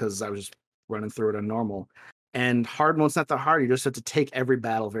playthrough because I was just running through it on normal. And hard mode's not that hard. You just have to take every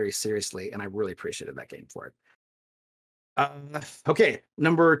battle very seriously, and I really appreciated that game for it. Okay,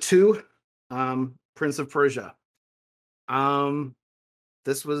 number 2, Prince of Persia.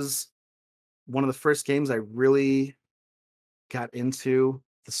 This was one of the first games I really got into.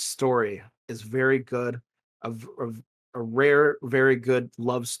 The story is very good. A rare, very good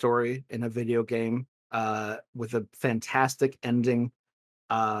love story in a video game, with a fantastic ending.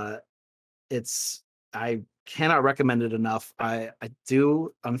 I cannot recommend it enough. I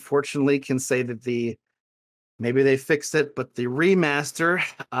do, unfortunately, can say that maybe they fixed it, but the remaster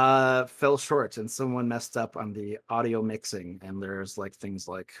fell short, and someone messed up on the audio mixing, and there's like things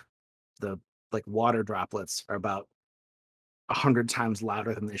like the water droplets are about 100 times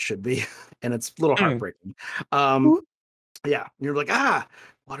louder than they should be, and it's a little heartbreaking. Yeah, you're like,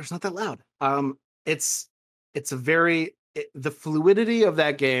 water's not that loud. It's a very, the fluidity of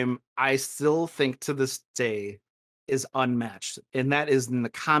that game, I still think to this day, is unmatched, and that is in the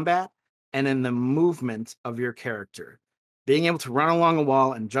combat and in the movement of your character. Being able to run along a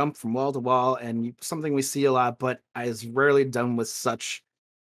wall and jump from wall to wall, and something we see a lot, but is rarely done with such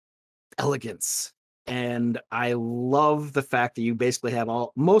elegance. And I love the fact that you basically have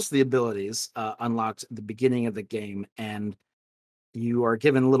most of the abilities unlocked at the beginning of the game, and you are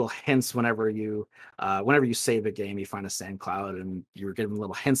given little hints whenever you save a game. You find a sand cloud, and you're given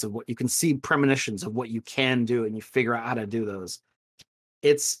little hints of what you can see, premonitions of what you can do, and you figure out how to do those.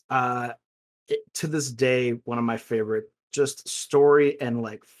 it's to this day one of my favorite just story and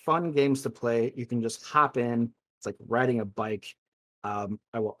like fun games to play. You can just hop in. It's like riding a bike. I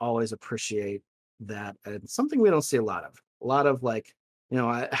will always appreciate that, and something we don't see a lot of. A lot of like,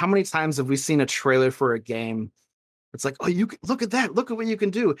 how many times have we seen a trailer for a game? It's like, oh, you look at that, look at what you can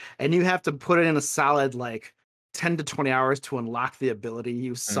do, and you have to put it in a solid like 10 to 20 hours to unlock the ability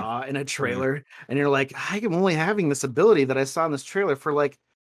you saw in a trailer, and you're like, I am only having this ability that I saw in this trailer for like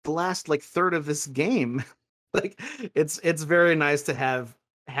the last like third of this game. Like it's very nice to have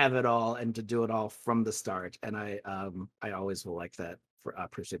it all and to do it all from the start, and I always will like that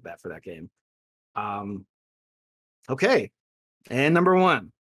appreciate that for that game. Okay, and number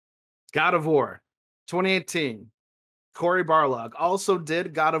 1, God of War 2018. Cory Barlog also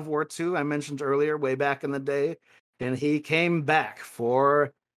did God of War 2, I mentioned earlier, way back in the day, and he came back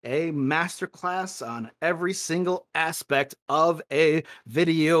for a masterclass on every single aspect of a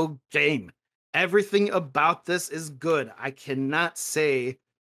video game. Everything about this is good. I cannot say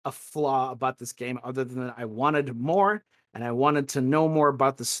a flaw about this game other than that I wanted more and I wanted to know more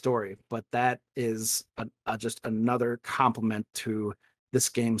about the story, but that is just another compliment to this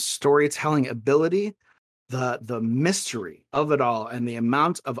game's storytelling ability, the mystery of it all, and the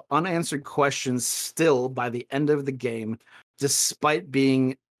amount of unanswered questions still by the end of the game, despite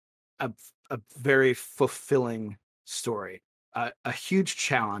being a very fulfilling story, a huge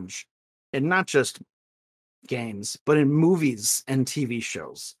challenge, and not just games, but in movies and TV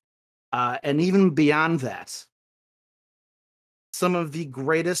shows, and even beyond that. Some of the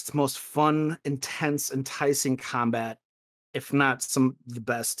greatest, most fun, intense, enticing combat, if not some of the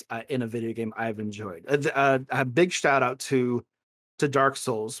best in a video game I've enjoyed. A big shout out to Dark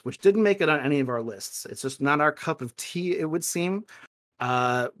Souls, which didn't make it on any of our lists. It's just not our cup of tea, it would seem.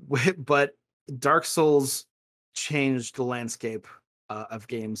 But Dark Souls changed the landscape of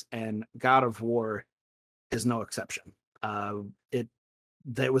games, and God of War is no exception.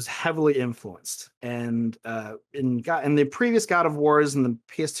 That was heavily influenced, and in the previous God of Wars and the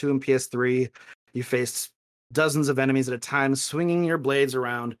PS2 and PS3, you faced dozens of enemies at a time, swinging your blades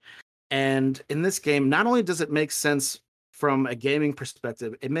around. And in this game, not only does it make sense from a gaming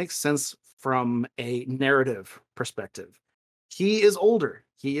perspective, it makes sense from a narrative perspective. He is older,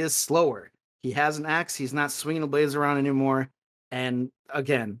 he is slower, he has an axe, he's not swinging the blades around anymore, and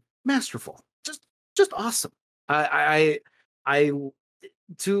again, masterful, just awesome.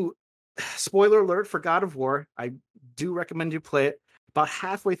 To spoiler alert for God of War, I do recommend you play it. About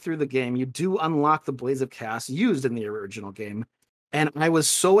halfway through the game, you do unlock the Blades of Chaos used in the original game, and I was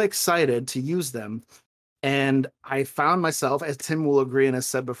so excited to use them. And I found myself, as Tim will agree and has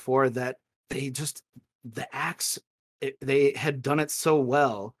said before, that the axe, they had done it so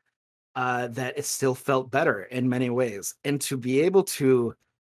well that it still felt better in many ways. And to be able to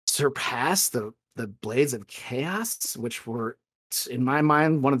surpass the Blades of Chaos, which were, in my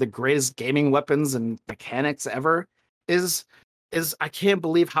mind, one of the greatest gaming weapons and mechanics ever, is I can't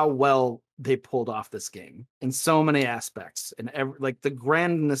believe how well they pulled off this game in so many aspects, and like the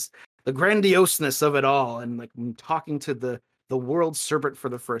grandioseness of it all, and like talking to the world serpent for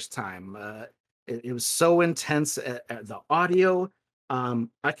the first time. It was so intense. The audio,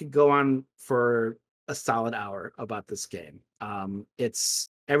 I could go on for a solid hour about this game. It's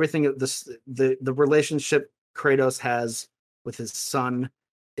everything. The relationship Kratos has with his son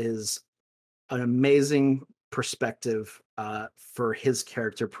is an amazing perspective for his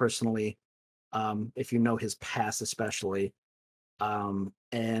character personally, if you know his past especially.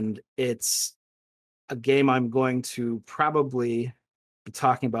 And it's a game I'm going to probably be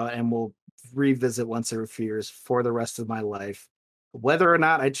talking about and will revisit once every few years for the rest of my life. Whether or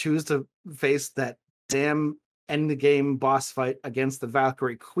not I choose to face that damn end the game boss fight against the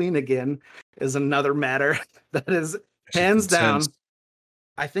Valkyrie Queen again is another matter. That is hands down,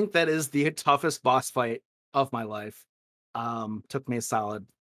 I think that is the toughest boss fight of my life. Took me a solid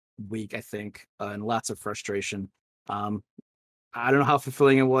week, I think, and lots of frustration. I don't know how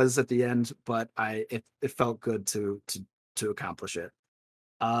fulfilling it was at the end, but it felt good to accomplish it.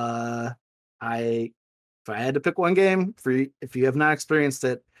 If I had to pick one game if you have not experienced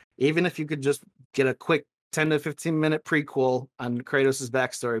it, even if you could just get a quick 10 to 15 minute prequel on Kratos'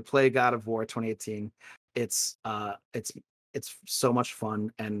 backstory, play God of War 2018. It's so much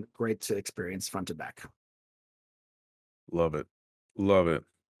fun and great to experience front to back. Love it.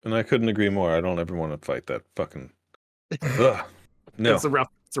 And I couldn't agree more. I don't ever want to fight that fucking ugh. No. It's a rough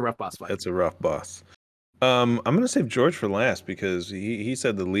boss fight. It's a rough boss. I'm gonna save George for last because he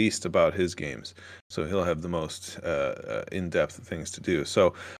said the least about his games, so he'll have the most in-depth things to do.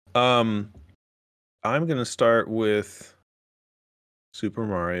 So I'm gonna start with Super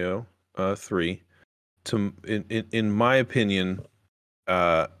Mario 3. In my opinion,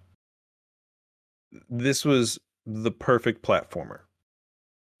 uh, this was the perfect platformer.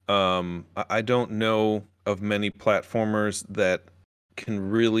 I don't know of many platformers that can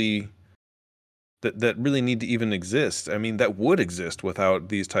really that really need to even exist. I mean, that would exist without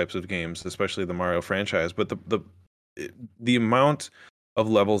these types of games, especially the Mario franchise. But the amount of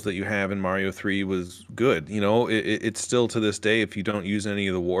levels that you have in Mario 3 was good. You know, it's still to this day, if you don't use any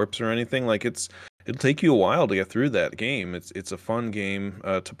of the warps or anything, like it'll take you a while to get through that game. It's a fun game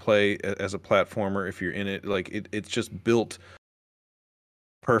to play as a platformer if you're in it. Like it's just built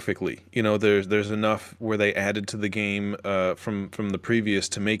perfectly. You know, there's enough where they added to the game from the previous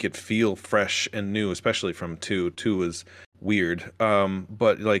to make it feel fresh and new, especially from 2. 2 was weird.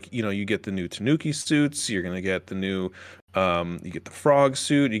 But like, you know, you get the new Tanuki suits, you're gonna get the new you get the frog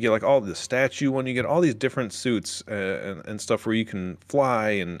suit, you get like all the statue one, you get all these different suits and stuff where you can fly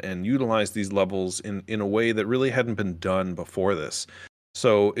and utilize these levels in a way that really hadn't been done before this.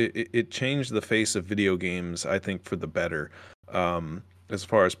 So it changed the face of video games, I think, for the better. As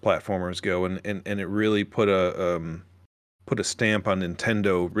far as platformers go, and it really put a stamp on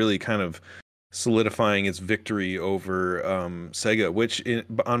Nintendo, really kind of solidifying its victory over Sega, which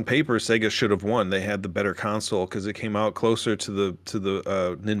on paper Sega should have won. They had the better console because it came out closer to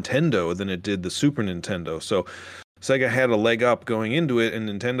the Nintendo than it did the Super Nintendo. So Sega had a leg up going into it, and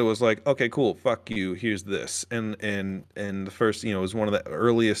Nintendo was like, "Okay, cool, fuck you. Here's this." And the first, you know, it was one of the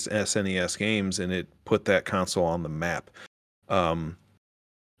earliest SNES games, and it put that console on the map. Um,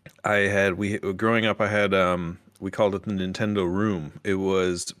 growing up, I had we called it the Nintendo room. It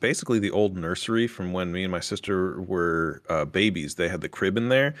was basically the old nursery from when me and my sister were babies. They had the crib in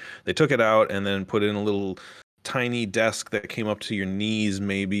there. They took it out and then put in a little tiny desk that came up to your knees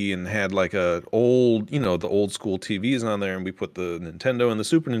maybe, and had like a old, you know, the old school TVs on there, and we put the Nintendo and the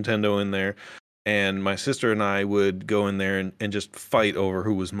Super Nintendo in there. And my sister and I would go in there and just fight over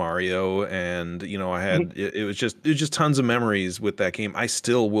who was Mario. And, you know, I had, it was just tons of memories with that game. I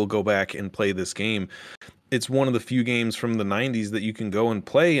still will go back and play this game. It's one of the few games from the 90s that you can go and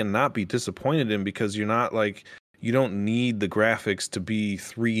play and not be disappointed in, because you're not like, you don't need the graphics to be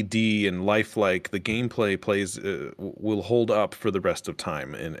 3D and lifelike. The gameplay will hold up for the rest of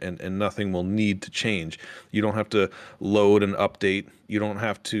time, and nothing will need to change. You don't have to load and update. You don't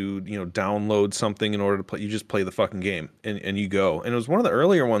have to, you know, download something in order to play. You just play the fucking game and you go. And it was one of the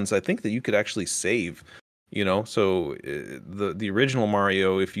earlier ones, I think, that you could actually save. You know, so the original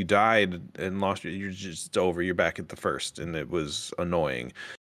Mario, if you died and lost, you're just over. You're back at the first, and it was annoying.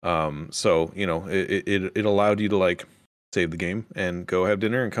 So you know, it allowed you to like save the game and go have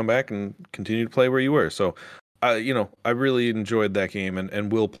dinner and come back and continue to play where you were. So, you know, I really enjoyed that game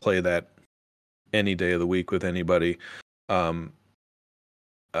and will play that any day of the week with anybody. Um,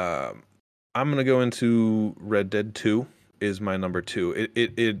 I'm gonna go into Red Dead 2 is my number 2.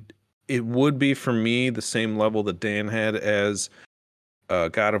 It would be for me the same level that Dan had as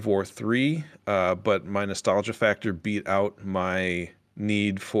God of War 3, but my nostalgia factor beat out my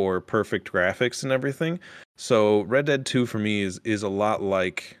need for perfect graphics and everything. So Red Dead 2 for me is a lot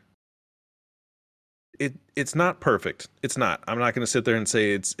like it's not perfect. It's not. I'm not going to sit there and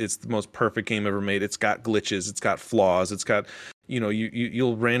say it's the most perfect game ever made. It's got glitches, it's got flaws, it's got, you know,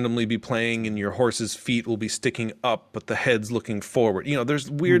 you'll randomly be playing and your horse's feet will be sticking up but the head's looking forward. You know, there's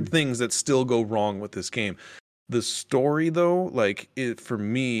weird things that still go wrong with this game. The story though, like for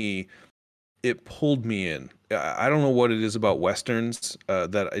me, it pulled me in. I don't know what it is about Westerns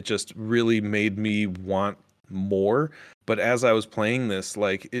that it just really made me want more. But as I was playing this,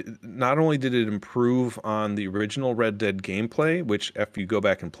 like, not only did it improve on the original Red Dead gameplay, which if you go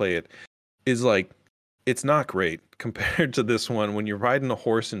back and play it, is like, it's not great compared to this one. When you're riding a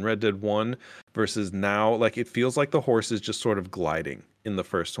horse in Red Dead 1 versus now, like, it feels like the horse is just sort of gliding in the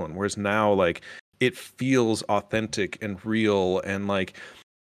first one. Whereas now, like, it feels authentic and real, and like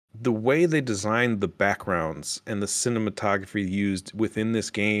the way they designed the backgrounds and the cinematography used within this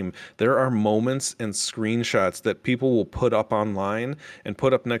game, there are moments and screenshots that people will put up online and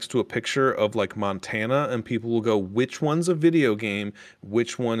put up next to a picture of like Montana, and people will go, which one's a video game,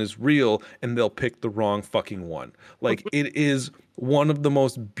 which one is real, and they'll pick the wrong fucking one. Like, it is one of the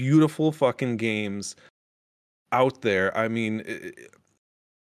most beautiful fucking games out there. I mean,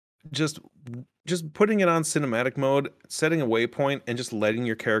 just putting it on cinematic mode, setting a waypoint, and just letting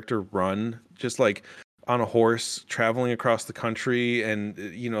your character run, just like on a horse traveling across the country, and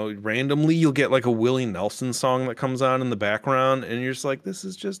you know, randomly you'll get like a Willie Nelson song that comes on in the background, and you're just like, this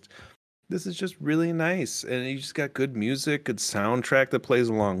is just really nice. And you just got good music, good soundtrack that plays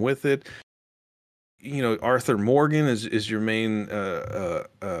along with it. Arthur Morgan is your main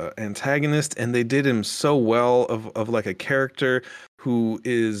antagonist, and they did him so well of like a character who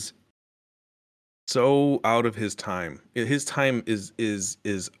is so out of his time. His time is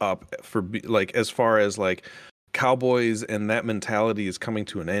up for like as far as like cowboys and that mentality is coming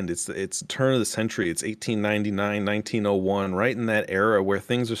to an end. It's turn of the century. It's 1899, 1901, right in that era where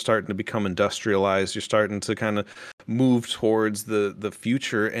things are starting to become industrialized. You're starting to kind of move towards the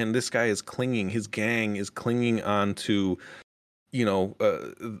future, and this guy is clinging. His gang is clinging on to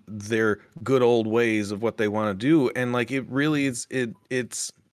their good old ways of what they want to do, and like it really is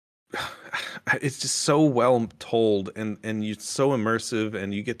it's just so well told, and you're so immersive,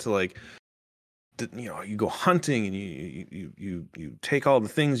 and you get to like you go hunting, and you take all the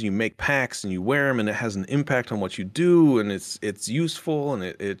things, you make packs and you wear them, and it has an impact on what you do, and it's useful, and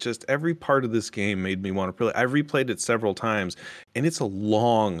it just every part of this game made me want to play. I've replayed it several times, and it's a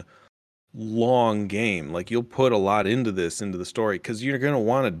long game. Like you'll put a lot into the story because you're going to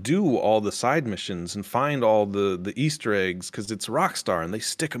want to do all the side missions and find all the Easter eggs, because it's Rockstar and they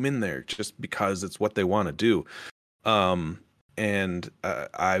stick them in there just because it's what they want to do. And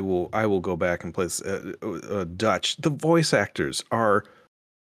I will go back and play Dutch. The voice actors are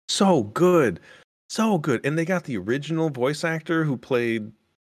so good, and they got the original voice actor who played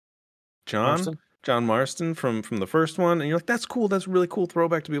John Marston from the first one, and you're like, that's cool. That's a really cool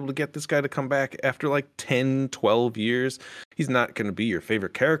throwback to be able to get this guy to come back after like 10, 12 years. He's not going to be your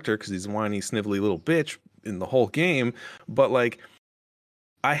favorite character because he's a whiny, snivelly little bitch in the whole game, but like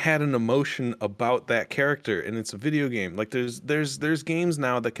I had an emotion about that character, and it's a video game. Like there's games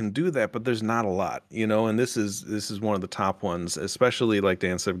now that can do that, but there's not a lot, and this is one of the top ones, especially like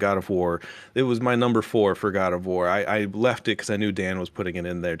Dan said, God of War. It was my number 4 for God of War. I left it because I knew Dan was putting it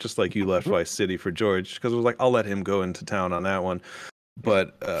in there, just like you left Vice City for George, because I was like, I'll let him go into town on that one.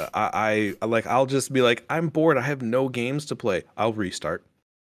 But I'll just be like, I'm bored. I have no games to play. I'll restart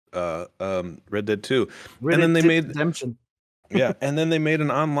Red Dead 2. And then they made Redemption. Yeah, and then they made an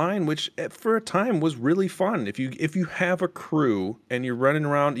online, which for a time was really fun. If you have a crew and you're running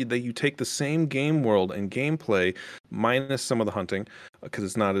around, you take the same game world and gameplay minus some of the hunting because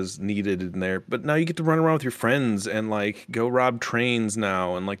it's not as needed in there. But now you get to run around with your friends and like go rob trains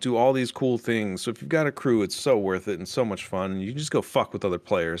now and like do all these cool things. So if you've got a crew, it's so worth it and so much fun. And you can just go fuck with other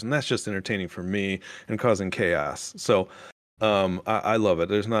players, and that's just entertaining for me and causing chaos. So I love it.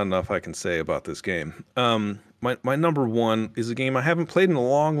 There's not enough I can say about this game. My number 1 is a game I haven't played in a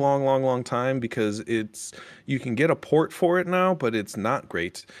long time because you can get a port for it now, but it's not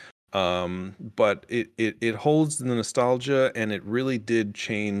great. But it holds the nostalgia, and it really did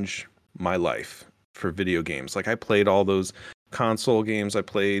change my life for video games. Like I played all those console games. I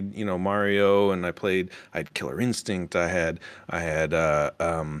played, Mario, and I had Killer Instinct. I had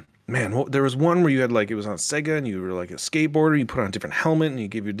man, there was one where you had like, it was on Sega, and you were like a skateboarder, you put on a different helmet and you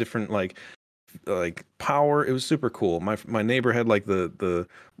give you different like power. It was super cool. My neighbor had like the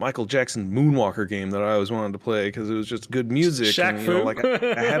Michael Jackson Moonwalker game that I always wanted to play because it was just good music. Shaq and, Fu. Like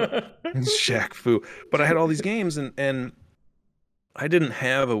I had Shaq Fu, but I had all these games, and I didn't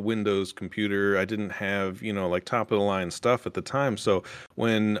have a Windows computer. I didn't have, like top of the line stuff at the time. So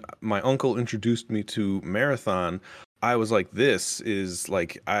when my uncle introduced me to Marathon, I was like, this is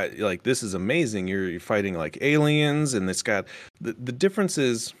amazing. You're fighting like aliens, and it's got the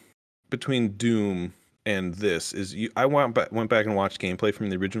differences between Doom and this is I went back and watched gameplay from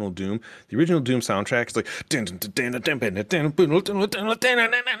the original Doom. The original Doom soundtrack is like,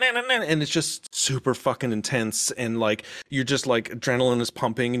 and it's just super fucking intense, and like you're just like adrenaline is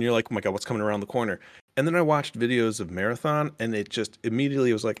pumping, and you're like, oh my god, what's coming around the corner? And then I watched videos of Marathon, and it just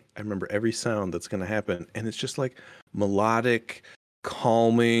immediately was like, I remember every sound that's going to happen, and it's just like melodic,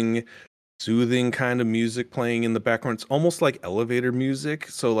 calming, soothing kind of music playing in the background. It's almost like elevator music.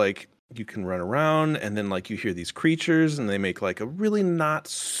 So like you can run around, and then like you hear these creatures, and they make like a really not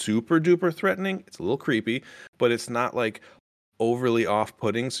super duper threatening. It's a little creepy, but it's not like overly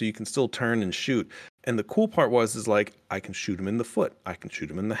off-putting, so you can still turn and shoot. And the cool part is like I can shoot him in the foot, I can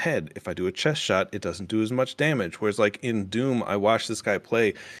shoot him in the head. If I do a chest shot, it doesn't do as much damage. Whereas like in Doom, I watched this guy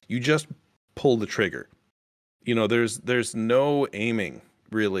play, you just pull the trigger. There's no aiming.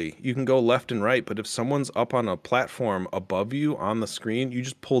 Really, you can go left and right, but if someone's up on a platform above you on the screen, you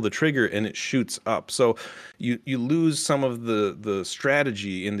just pull the trigger and it shoots up. So you lose some of the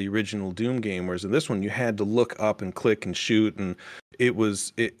strategy in the original Doom game, whereas in this one you had to look up and click and shoot, and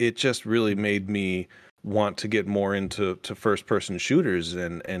it just really made me want to get more into first person shooters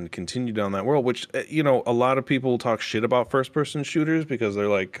and continue down that world, which a lot of people talk shit about first person shooters because they're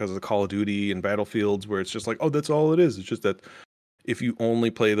like, because of Call of Duty and Battlefields, where it's just like, oh, that's all it is. It's just that if you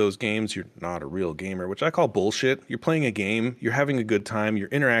only play those games, you're not a real gamer, which I call bullshit. You're playing a game, you're having a good time, you're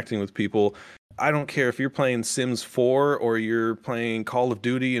interacting with people. I don't care if you're playing Sims 4 or you're playing Call of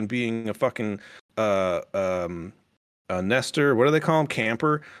Duty and being a fucking a nester. What do they call them?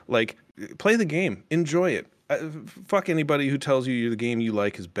 Camper. Like, play the game, enjoy it. Fuck anybody who tells you the game you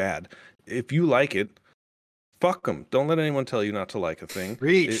like is bad. If you like it, fuck them. Don't let anyone tell you not to like a thing.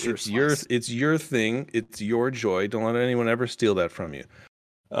 It's your thing. It's your joy. Don't let anyone ever steal that from you.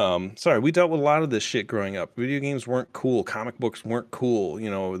 Sorry, we dealt with a lot of this shit growing up. Video games weren't cool. Comic books weren't cool.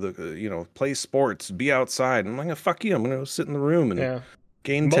 Play sports, be outside. I'm like, fuck you. I'm gonna go sit in the room and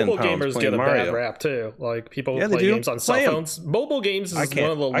gain 10 pounds. Mobile gamers get a bad rap too. Like, people who play games on cell phones. Mobile games is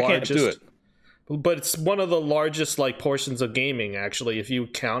one of the largest. I can't do it. But it's one of the largest like portions of gaming, actually, if you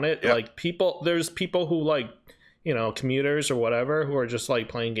count it. Yep. Like, there's people who like, commuters or whatever, who are just like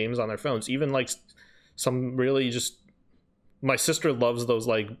playing games on their phones. Even like some really just, my sister loves those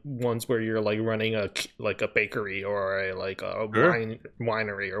like ones where you're like running a bakery or a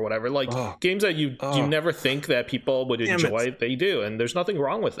winery or whatever. Like games that you never think that people would enjoy. They do, and there's nothing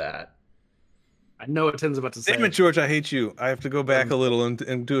wrong with that. I know what Tim's about to say. Damn it, George, I hate you. I have to go back a little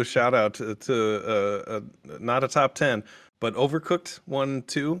and do a shout out to not a top 10, but Overcooked 1,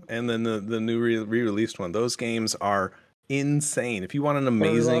 2, and then the new re-released one. Those games are insane. If you want an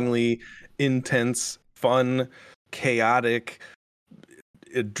amazingly intense, fun, chaotic,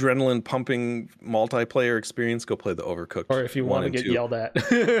 adrenaline pumping multiplayer experience, go play the Overcooked. Or if you want to get yelled at.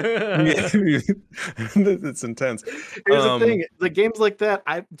 It's intense. Here's the thing, the games like that,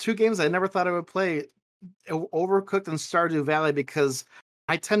 two games I never thought I would play, Overcooked and Stardew Valley, because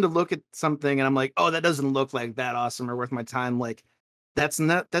I tend to look at something and I'm like, oh, that doesn't look like that awesome or worth my time. Like, that's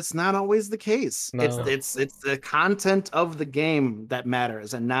not always the case. No. It's the content of the game that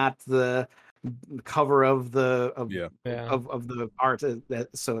matters, and not the cover of the art,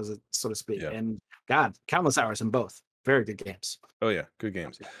 so to speak. And God, countless hours in both. Very good games. Oh yeah, good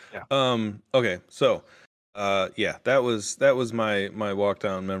games. Okay, so that was my walk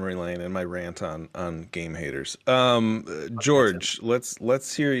down memory lane and my rant on game haters. George,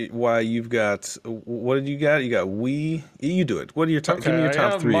 let's hear why you've got, what did you got? You got Wii. You do it. What are your top? Give me your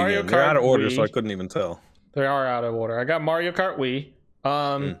top 3 again. They're out of order, so I couldn't even tell. They are out of order. I got Mario Kart Wii.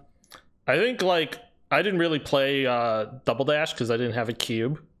 I think I didn't really play Double Dash because I didn't have a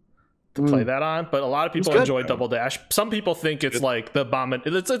cube to play that on, but a lot of people enjoy Double Dash. Some people think it's like the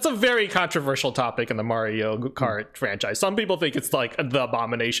abomination. It's a very controversial topic in the Mario Kart franchise. Some people think it's like the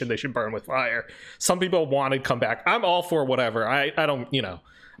abomination they should burn with fire. Some people want to come back. I'm all for whatever. I don't,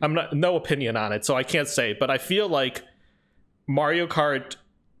 I'm not, no opinion on it, so I can't say, but I feel like Mario Kart,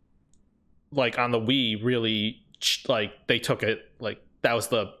 like on the Wii, really, like they took it, like that was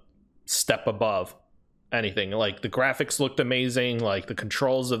the step above anything. Like, the graphics looked amazing, like the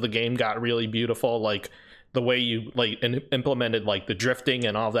controls of the game got really beautiful, like the way you like implemented like the drifting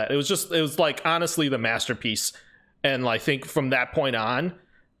and all that. It was like honestly the masterpiece. And I think from that point on,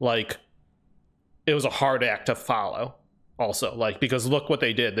 like, it was a hard act to follow also, like, because look what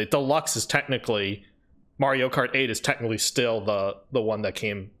they did. The Deluxe is technically, Mario Kart 8 is technically still the one that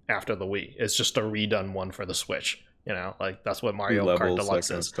came after the Wii. It's just a redone one for the Switch. Like, that's what Mario Kart Deluxe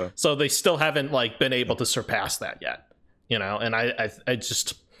is. So they still haven't like been able to surpass that yet. And I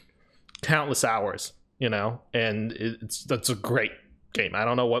just, countless hours, and that's a great game. I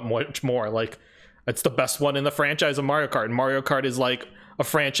don't know what much more. Like, it's the best one in the franchise of Mario Kart. And Mario Kart is like a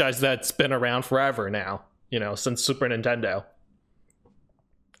franchise that's been around forever now, since Super Nintendo.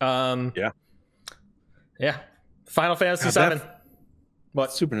 Yeah. Final Fantasy VII.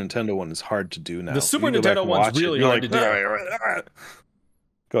 What? Super Nintendo one is hard to do now. The Super Nintendo one's really hard to do.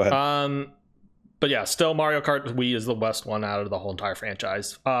 Go ahead. But yeah, still Mario Kart Wii is the best one out of the whole entire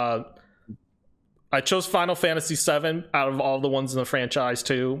franchise. I chose Final Fantasy VII out of all the ones in the franchise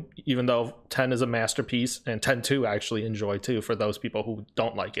too, even though 10 is a masterpiece, and 10-2 I actually enjoy too. For those people who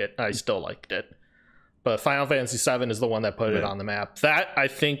don't like it, I still liked it. But Final Fantasy VII is the one that put it on the map. That, I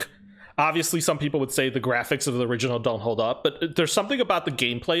think, obviously some people would say the graphics of the original don't hold up, but there's something about the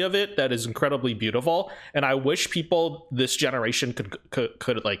gameplay of it that is incredibly beautiful, and I wish people this generation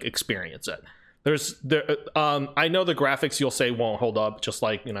could like experience it. I know the graphics you'll say won't hold up, just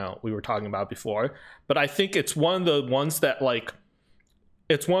like we were talking about before, but I think it's one of the ones that like,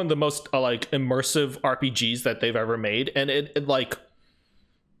 it's one of the most like immersive RPGs that they've ever made. And it like,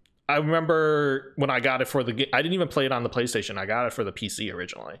 I remember when I got it for the game, I didn't even play it on the PlayStation. I got it for the PC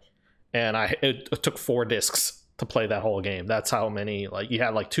originally, and it took 4 discs to play that whole game. That's how many, like, you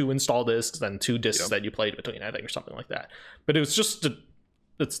had like 2 install discs, then 2 discs that you played between, I think, or something like that. But it was just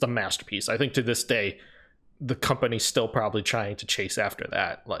it's the masterpiece. I think to this day, the company's still probably trying to chase after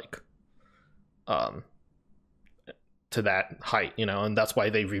that, like to that height, you know, and that's why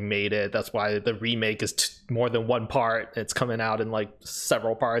they remade it. That's why the remake is more than one part. It's coming out in like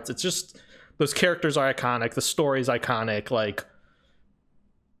several parts. It's just, those characters are iconic, the story's iconic, like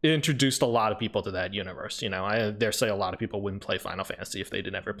it introduced a lot of people to that universe, you know. I dare say a lot of people wouldn't play Final Fantasy if they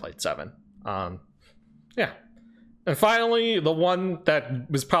never played 7. Yeah. And finally, the one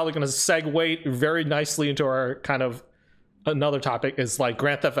that was probably going to segue very nicely into our kind of another topic is like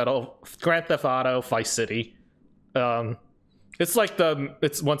Grand Theft Auto Vice City. It's like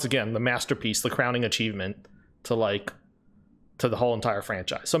it's once again the masterpiece, the crowning achievement to the whole entire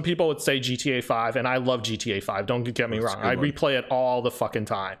franchise. Some people would say GTA 5, and I love GTA 5. Don't get me wrong. I replay it all the fucking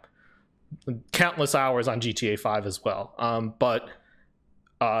time. Countless hours on GTA 5 as well. But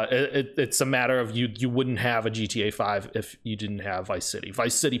it's a matter of you wouldn't have a GTA 5 if you didn't have Vice City.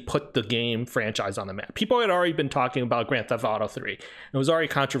 Vice City put the game franchise on the map. People had already been talking about Grand Theft Auto 3. It was already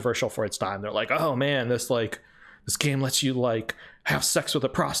controversial for its time. They're like, oh man, this game lets you like have sex with a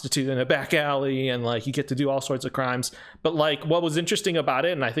prostitute in a back alley, and like you get to do all sorts of crimes. But like what was interesting about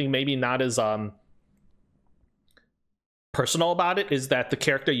it, and I think maybe not as personal about it, is that the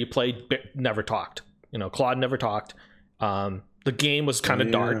character you played never talked. You know, Claude never talked. The game was kind of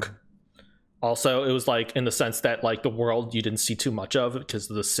dark. Also, it was like in the sense that like the world you didn't see too much of because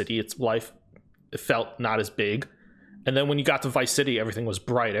of the city, its life, it felt not as big. And then when you got to Vice City, everything was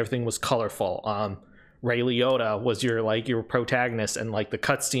bright, everything was colorful. Ray Liotta was your protagonist, and like the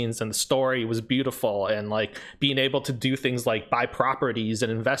cutscenes and the story was beautiful, and like being able to do things like buy properties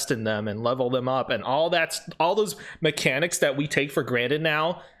and invest in them and level them up, and all those mechanics that we take for granted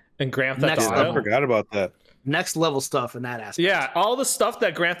now in Grand Theft Auto. I forgot about that. Next level stuff in that aspect. Yeah, all the stuff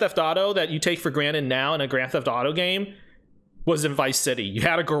that Grand Theft Auto that you take for granted now in a Grand Theft Auto game was in Vice City. You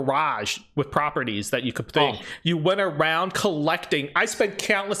had a garage with properties that you could think. You went around collecting. I spent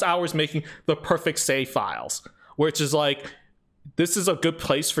countless hours making the perfect save files, which is like, this is a good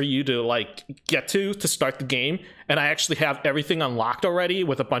place for you to like get to start the game. And I actually have everything unlocked already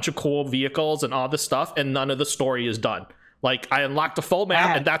with a bunch of cool vehicles and all this stuff, and none of the story is done. Like I unlocked the full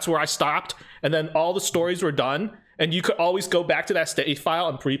map, and that's where I stopped, and then all the stories were done. And you could always go back to that save file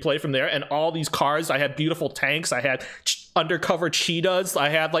and replay from there. And all these cars, I had beautiful tanks, I had undercover cheetahs, I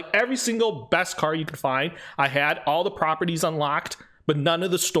had like every single best car you could find. I had all the properties unlocked, but none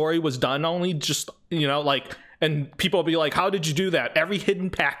of the story was done. Only just, you know, like, and people will be like, how did you do that? Every hidden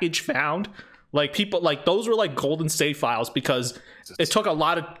package found. Like people, like those were like golden save files, because it took a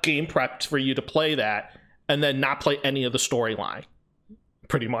lot of game prep for you to play that and then not play any of the storyline,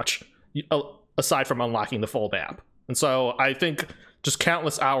 pretty much, aside from unlocking the full map. And so I think just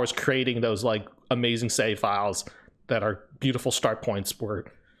countless hours creating those like amazing save files that are beautiful start points were,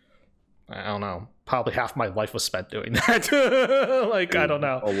 I don't know, probably half my life was spent doing that. Like, I don't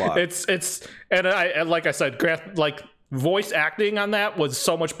know. A lot. It's and like I said, like voice acting on that was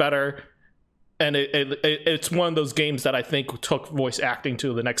so much better. And it's one of those games that I think took voice acting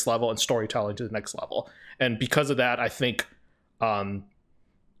to the next level and storytelling to the next level. And because of that, I think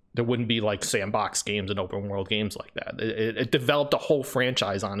there wouldn't be like sandbox games and open world games like that. It developed a whole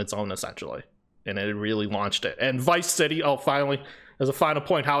franchise on its own, essentially, and it really launched it. And Vice City, finally, as a final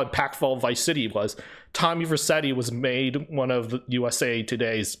point, how impactful Vice City was. Tommy Vercetti was made one of the USA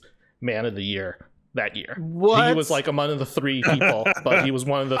Today's Man of the Year that year. What? He was like among the 3 people, but he was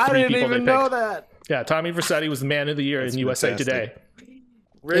one of the 3 people they picked. I didn't even know that. Yeah, Tommy Vercetti was the Man of the Year in USA Today.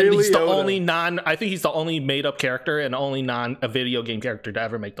 Ray and he's the Liotta. only I think he's the only made-up character and only a video game character to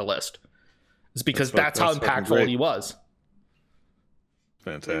ever make the list. It's because that's how impactful he was.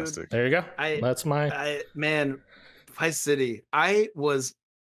 Fantastic. There you go. That's man, Vice City. I was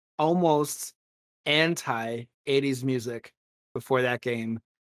almost anti 80s music before that game,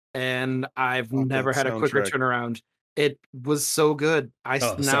 and I've never had a quicker turnaround. It was so good.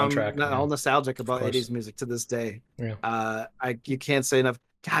 Now I'm all nostalgic about 80s music to this day. Yeah. You can't say enough.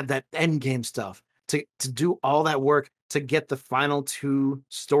 God, that end game stuff, to do all that work to get the final 2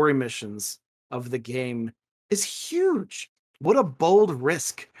 story missions of the game is huge. What a bold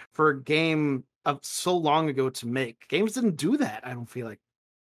risk for a game of so long ago to make. Games didn't do that, I don't feel like.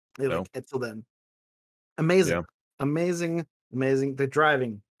 Until then. Amazing. Yeah. Amazing. The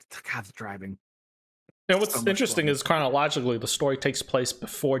driving. God, the driving. And what's interesting is chronologically, the story takes place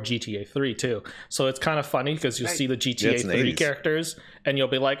before GTA 3 too. So it's kind of funny because you'll see the GTA 3 characters and you'll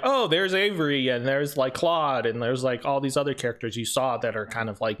be like, oh, there's Avery and there's like Claude and there's like all these other characters you saw that are kind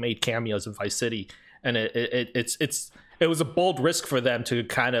of like made cameos in Vice City. And it was a bold risk for them to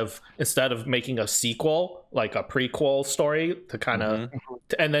kind of, instead of making a sequel, like a prequel story, to kind of,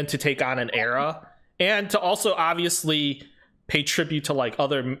 and then to take on an era and to also obviously pay tribute to like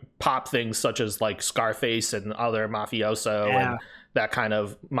other pop things such as like Scarface and other mafioso and that kind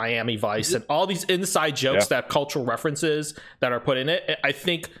of Miami Vice and all these inside jokes that cultural references that are put in it. I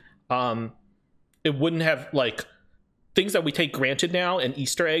think it wouldn't have like things that we take granted now and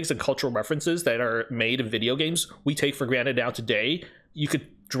Easter eggs and cultural references that are made in video games we take for granted now today. You could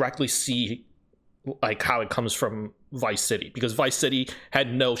directly see like how it comes from Vice City, because Vice City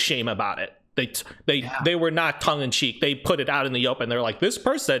had no shame about it. They were not tongue-in-cheek. They put it out in the open. They're like, this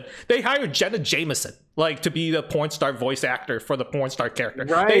person, they hired Jenna Jameson like to be the porn star voice actor for the porn star character.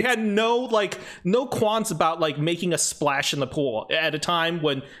 Right. They had no qualms about like making a splash in the pool at a time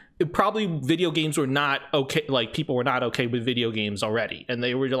when probably video games were not okay. Like people were not okay with video games already, and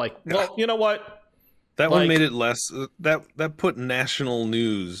they were like, well, you know what? That one made it less. That put national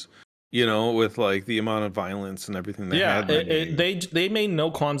news, you know, with like the amount of violence and everything they had. They made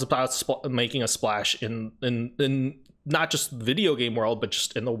no qualms about making a splash in not just the video game world, but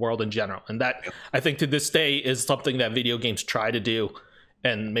just in the world in general. And that I think to this day is something that video games try to do,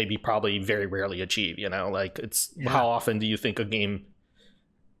 and maybe probably very rarely achieve. You know, like it's how often do you think a game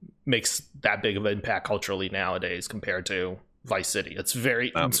makes that big of an impact culturally nowadays compared to Vice City? It's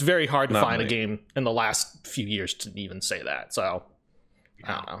very hard to find a game in the last few years to even say that. So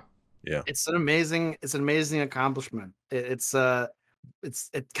I don't know. Yeah, it's an amazing accomplishment. God,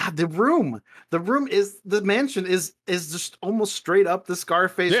 the mansion is just almost straight up the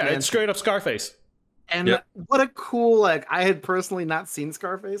Scarface. Yeah, mansion. It's straight up Scarface. And what a cool, like, I had personally not seen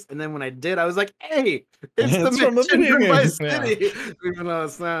Scarface, and then when I did, I was like, hey, it's the mansion from Vice City. Even though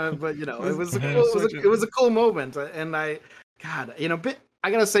it's not, but you know, it was a cool moment. And I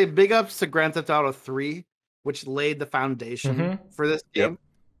gotta say, big ups to Grand Theft Auto 3, which laid the foundation for this game.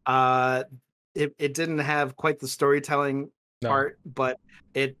 It didn't have quite the storytelling part, but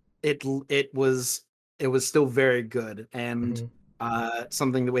it was still very good. And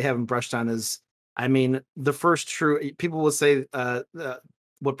something that we haven't brushed on is, I mean, the first true, people will say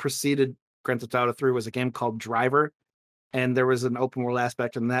what preceded Grand Theft Auto 3 was a game called Driver, and there was an open world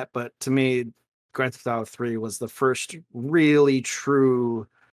aspect in that, but to me, Grand Theft Auto 3 was the first really true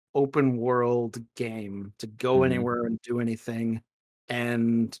open world game to go anywhere and do anything.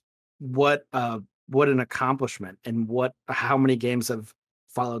 And what an accomplishment, and how many games have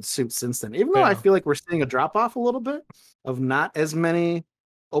followed suit since then. Even though I feel like we're seeing a drop off a little bit of not as many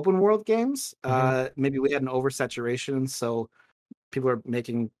open world games. Maybe we had an oversaturation, so people are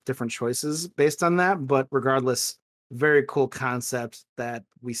making different choices based on that. But regardless, very cool concept that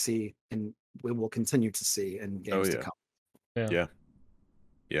we see and we will continue to see in games to come. Yeah.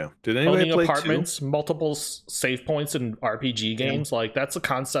 Did anybody owning play apartments, multiple save points in RPG games? Like that's a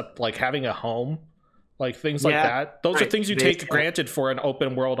concept. Like having a home, like things like that. Those are things you take granted for an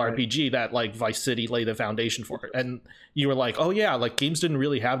open world RPG that like Vice City laid the foundation for. And you were like, oh yeah, like games didn't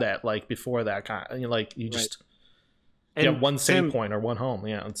really have that like before that kind. And like you just have one save point or one home.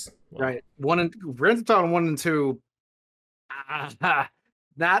 Yeah, it's right. Grand Theft Auto 1 and 2.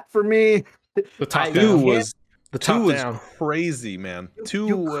 Not for me. The top down was the top down. Was crazy, man.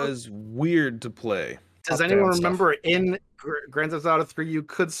 2 was weird to play. Does anyone remember in Grand Theft Auto 3 you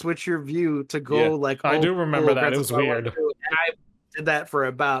could switch your view to go like? I do remember that. It was weird. And I did that for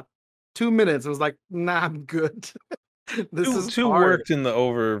about 2 minutes. I was like, nah, I'm good. Two worked in the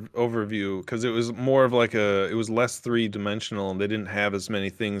overview because it was more of like it was less 3-dimensional, and they didn't have as many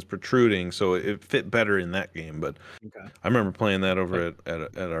things protruding, so it fit better in that game. But I remember playing that over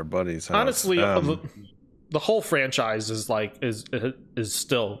at our buddy's house. Honestly, the whole franchise is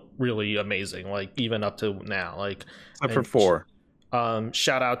still really amazing. Like even up to now, like except for 4.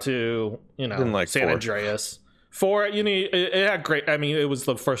 Shout out to San 4. Andreas. 4, it had great. I mean, it was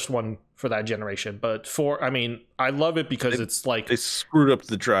the first one for that generation, but 4, I mean, I love it because it's like they screwed up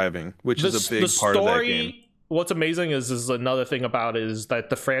the driving, which is a big part of that game. What's amazing is another thing about it is that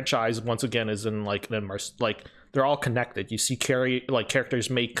the franchise once again is in like an immersed, like they're all connected. You see characters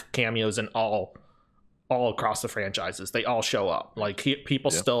make cameos in all across the franchises. They all show up. Like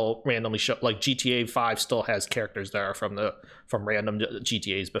people still randomly show. Like GTA 5 still has characters that are from random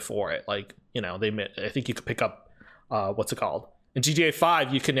GTAs before it. Like I think you could pick up what's it called in GTA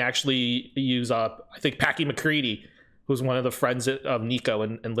 5. You can actually use I think Packy McCready, who's one of the friends of Nico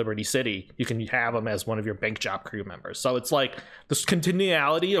in Liberty City. You can have him as one of your bank job crew members. So it's like this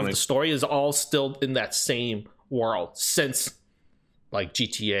continuality of the story is all still in that same world since like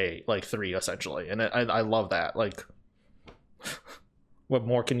GTA like 3 essentially, and I love that. Like what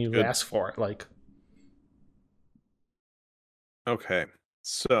more can you ask for? Like okay,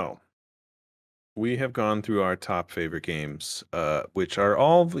 so we have gone through our top favorite games, which are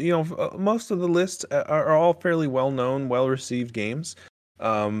all, most of the lists are all fairly well known, well received games.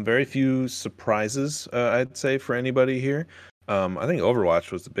 Very few surprises, I'd say, for anybody here. I think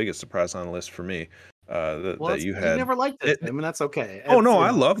Overwatch was the biggest surprise on the list for me. That you you had. never liked it. I mean, that's okay. Oh It's, no,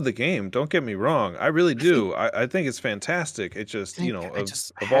 I love the game. Don't get me wrong. I really do. I think it's fantastic. It just, think I of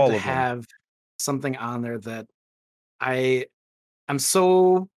just of had to all of them. have something on there that I I'm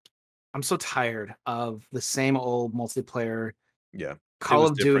so I'm so tired of the same old multiplayer Yeah. It Call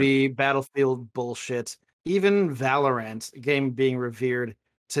was of different. Duty, Battlefield bullshit. Even Valorant, a game being revered,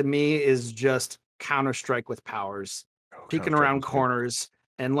 to me is just Counter-Strike with powers, Oh, peeking Counter-Strike around was good. corners.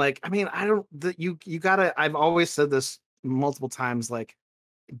 And like, I mean, I don't you gotta I've always said this multiple times, like,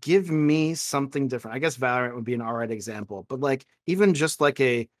 give me something different. I guess Valorant would be an all right example, but like even just like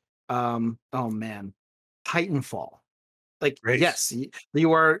a oh man, Titanfall. Like, Great. yes,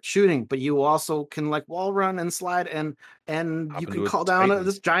 you are shooting, but you also can like wall run and slide and you Hop can into a call down Titan.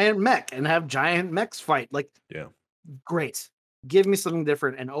 this giant mech and have giant mechs fight. Like, Yeah. great. Give me something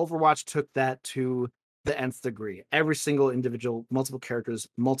different. And Overwatch took that to the nth degree. Every single individual, multiple characters,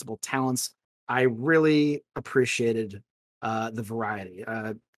 multiple talents. I really appreciated the variety.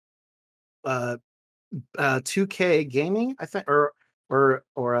 Uh, 2K Gaming, I think, or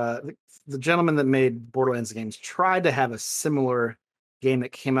the gentleman that made Borderlands games tried to have a similar game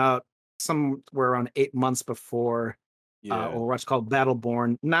that came out somewhere around 8 months before Yeah. Overwatch called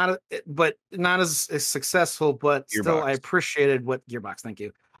Battleborn. But not as successful. But still, I Gearbox. appreciated what Gearbox. Thank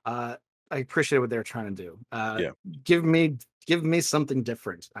you. I appreciated what they were trying to do. Yeah. Give me something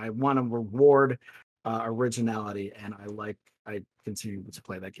different. I want to reward originality, and I continue to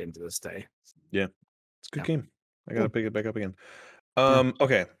play that game to this day. Yeah. It's a good Yeah. game. I gotta Cool. pick it back up again. Yeah.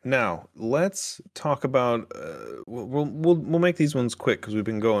 Okay, now let's talk about. We'll make these ones quick because we've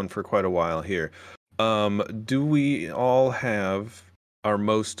been going for quite a while here. Do we all have our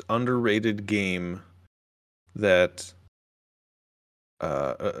most underrated game that?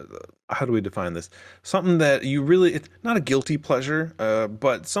 How do we define this? Something that you really, it's not a guilty pleasure,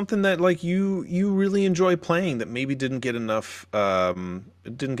 but something that like you really enjoy playing that maybe didn't get enough press,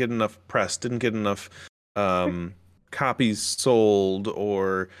 didn't get enough um copies sold,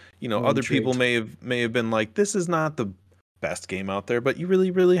 or I'm other people intrigued. may have been like, this is not the best game out there, but you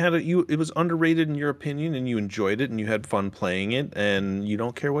really had it was underrated in your opinion, and you enjoyed it, and you had fun playing it, and you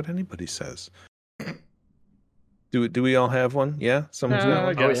don't care what anybody says. Do we all have one? Yeah, someone's got I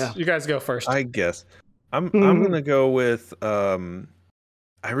one. Oh guess yeah. you guys go first. I guess I'm gonna go with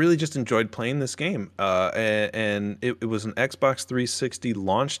I really just enjoyed playing this game. And it was an Xbox 360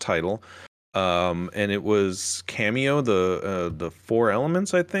 launch title. And it was Cameo, the Four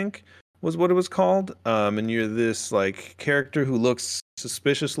Elements, I think, was what it was called. And you're this like character who looks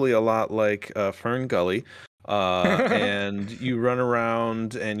suspiciously a lot like Fern Gully. And you run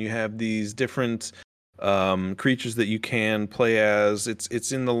around and you have these different creatures that you can play as.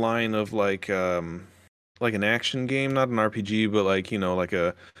 It's in the line of like an action game, not an RPG, but like like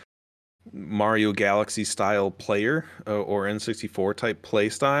a Mario Galaxy style player, or N64 type play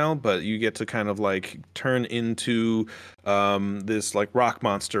style. But you get to kind of like turn into this like rock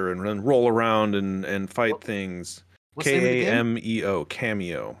monster and then roll around and fight What, things. what's the name of the game? Kameo,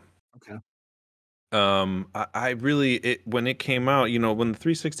 Cameo. Okay. I really, when it came out, when the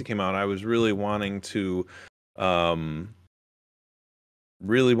 360 came out, I was um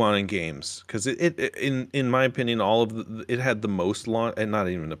really wanting games, because in my opinion, all of it had the most launch, and not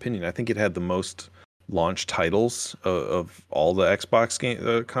even an opinion, I think it had the most launch titles of all the Xbox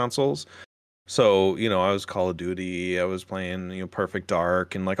game consoles. So I was Call of Duty, I was playing Perfect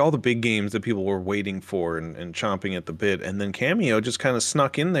Dark, and like all the big games that people were waiting for and chomping at the bit, and then Cameo just kind of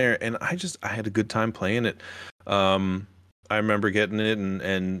snuck in there, and I had a good time playing it. I remember getting it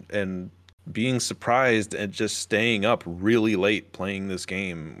and being surprised and just staying up really late playing this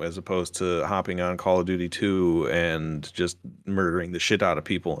game, as opposed to hopping on Call of Duty 2 and just murdering the shit out of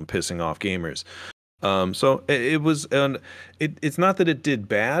people and pissing off gamers. So it was, and it's not that it did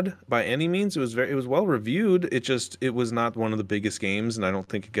bad by any means. It was well reviewed. It was not one of the biggest games, and I don't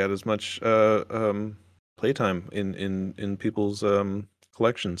think it got as much playtime in people's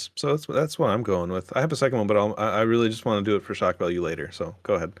collections. So that's what I'm going with. I have a second one, but I really just want to do it for shock value later. So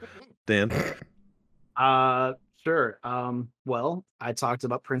go ahead, Dan. Sure. Well, I talked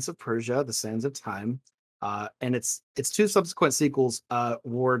about Prince of Persia: The Sands of Time, and its two subsequent sequels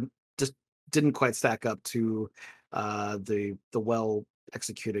were just didn't quite stack up to the well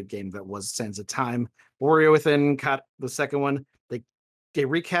executed game that was Sands of Time. Warrior Within caught the second one. They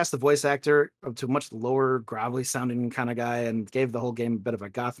recast the voice actor to a much lower, gravelly sounding kind of guy and gave the whole game a bit of a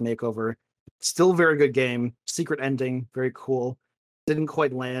goth makeover. Still very good game. Secret ending, very cool. Didn't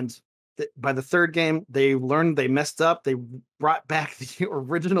quite land. By the third game, they learned they messed up. They brought back the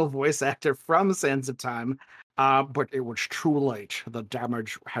original voice actor from Sands of Time, but it was too late. The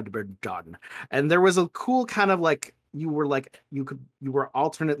damage had been done, and there was a cool kind of like you were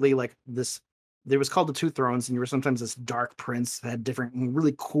alternately like this. There was called the Two Thrones, and you were sometimes this dark prince that had different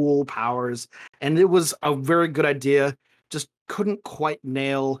really cool powers, and it was a very good idea. Just couldn't quite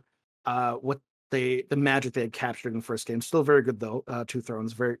nail what the magic they had captured in the first game. Still very good though. Two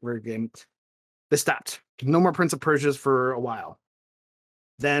Thrones, very very good game. They stopped. No more Prince of Persia's for a while.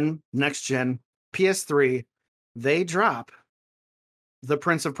 Then next gen PS3, they drop the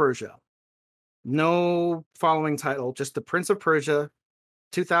Prince of Persia. No following title, just the Prince of Persia,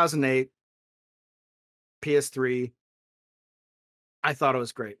 2008, PS3. I thought it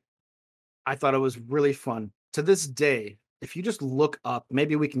was great. I thought it was really fun. To this day, if you just look up,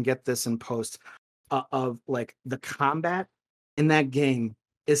 maybe we can get this in post, of like the combat in that game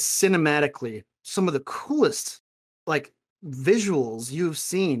is cinematically some of the coolest like visuals you've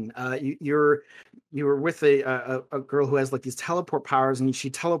seen. You were with a girl who has like these teleport powers, and she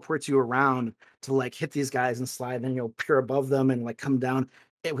teleports you around to like hit these guys and slide, and then you'll peer above them and like come down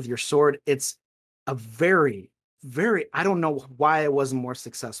with your sword. It's a very I don't know why it wasn't more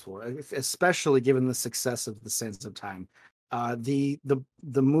successful, especially given the success of the Sands of Time. The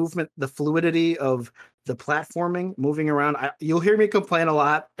movement, the fluidity of the platforming, moving around. You'll hear me complain a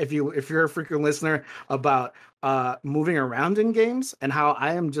lot if you're a frequent listener about moving around in games, and how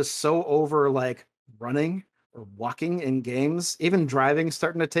I am just so over like running or walking in games. Even driving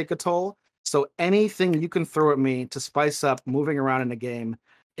starting to take a toll. So anything you can throw at me to spice up moving around in a game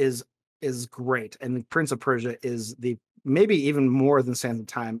is great. And the Prince of Persia is the maybe even more than Sands of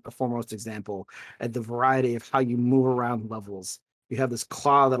Time, a foremost example at the variety of how you move around levels. You have this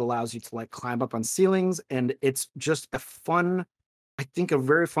claw that allows you to like climb up on ceilings, and it's just a fun, I think a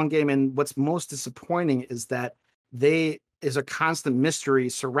very fun game. And what's most disappointing is that is a constant mystery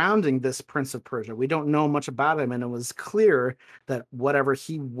surrounding this Prince of Persia. We don't know much about him, and it was clear that whatever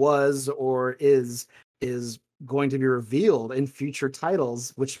he was or is going to be revealed in future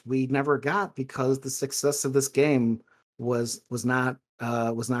titles, which we never got because the success of this game was not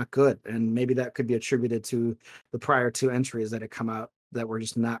good. And maybe that could be attributed to the prior two entries that had come out that were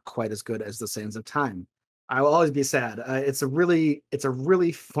just not quite as good as the Sands of Time. I will always be sad. It's a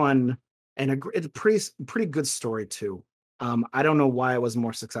really fun and it's a pretty good story too. I don't know why it was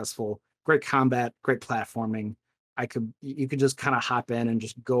more successful. Great combat, great platforming. You could just kind of hop in and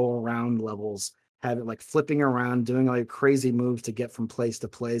just go around levels, have it like flipping around, doing like crazy moves to get from place to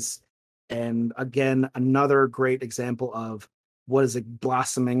place. And again, another great example of what is a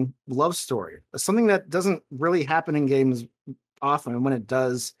blossoming love story. Something that doesn't really happen in games often. And when it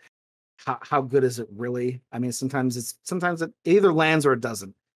does, how good is it really? I mean, sometimes it either lands or it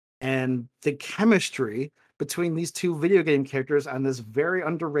doesn't. And the chemistry between these two video game characters on this very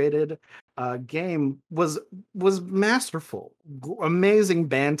underrated game was masterful. Amazing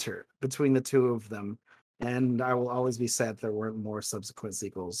banter between the two of them. And I will always be sad there weren't more subsequent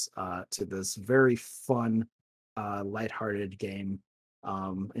sequels to this very fun, lighthearted game.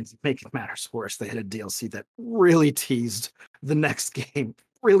 And to make matters worse, they had a DLC that really teased the next game,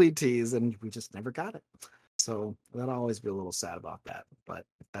 and we just never got it. So that'll always be a little sad about that. But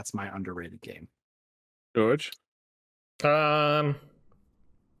that's my underrated game. George?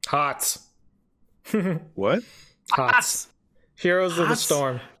 Hots. What? Hots. Heroes of the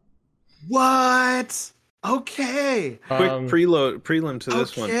Storm. What? Okay. Quick prelim to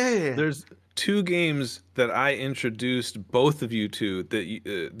this one. There's two games that I introduced both of you to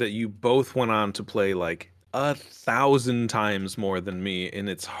that you both went on to play like 1,000 times more than me, and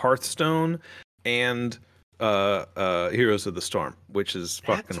it's Hearthstone and Heroes of the Storm, which is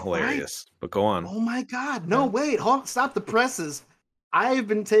fucking hilarious. Right. But go on. Oh my God. No, wait. Stop the presses. I've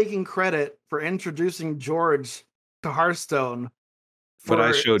been taking credit for introducing George to Hearthstone. But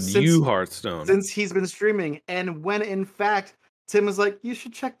I showed you Hearthstone since he's been streaming, and when in fact Tim was like, "You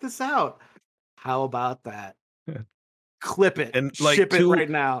should check this out." How about that? Yeah. Clip it and ship it right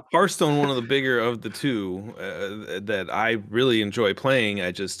now. Hearthstone, one of the bigger of the two that I really enjoy playing.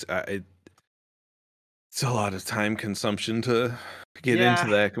 It's a lot of time consumption to get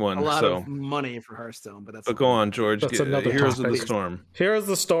into that one. A lot of money for Hearthstone, but go on, George. That's another Heroes of the Storm. Heroes of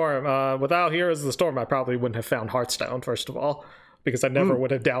the Storm. Without Heroes of the Storm, I probably wouldn't have found Hearthstone, first of all, because I never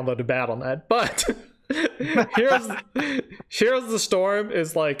would have downloaded Battle.net. But Heroes of the Storm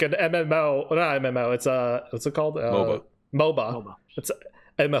is like an MMO. Well, not MMO. It's what's it called? MOBA. MOBA. It's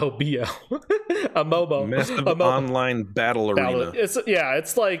MLBO, a MOBO, Massive online battle arena.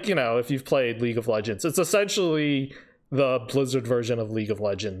 It's like, if you've played League of Legends, it's essentially the Blizzard version of League of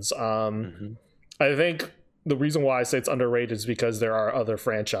Legends. I think the reason why I say it's underrated is because there are other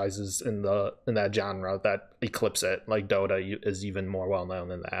franchises in that genre that eclipse it. Like Dota is even more well known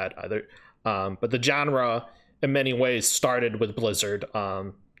than that. But the genre in many ways started with Blizzard.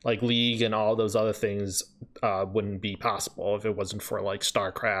 Like League and all those other things wouldn't be possible if it wasn't for like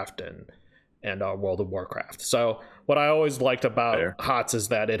StarCraft and World of Warcraft. So what I always liked about HOTS is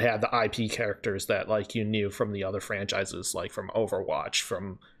that it had the IP characters that like you knew from the other franchises, like from Overwatch,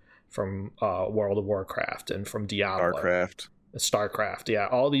 from World of Warcraft, and from Diablo, StarCraft. Yeah,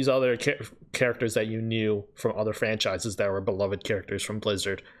 all these other characters that you knew from other franchises that were beloved characters from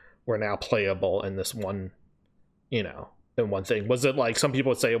Blizzard were now playable in this one, in one thing. Was it like, some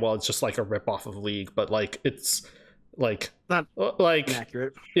people would say, well, it's just like a rip-off of League, but like it's like not like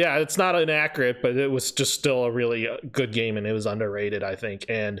inaccurate. Yeah, it's not inaccurate, but it was just still a really good game, and it was underrated, I think.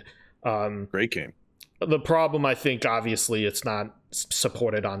 And great game. The problem, I think, obviously it's not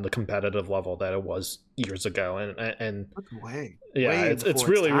supported on the competitive level that it was years ago, and it's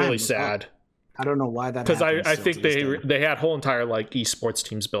really sad. I don't know why that, because I think they had whole entire like esports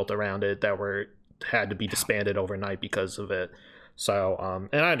teams built around it that had to be disbanded overnight because of it. So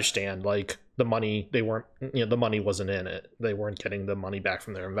and I understand, like, the money, the money wasn't in it. They weren't getting the money back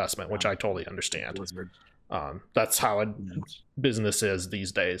from their investment, which I totally understand. That's how business is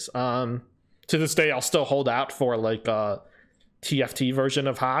these days. To this day, I'll still hold out for like a TFT version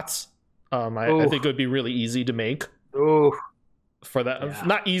of HOTS. I think it would be really easy to make. For that,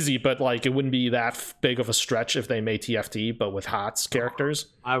 not easy, but like it wouldn't be that big of a stretch if they made TFT, but with HOTS characters.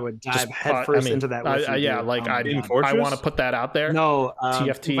 I would dive headfirst into that. I want to put that out there. No,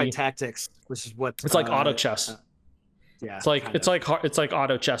 TFT Tactics, which is what it's like auto chess. It's like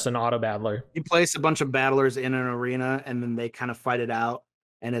auto chess and auto battler. You place a bunch of battlers in an arena, and then they kind of fight it out,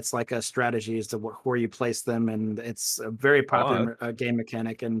 and it's like a strategy as to where you place them, and it's a very popular game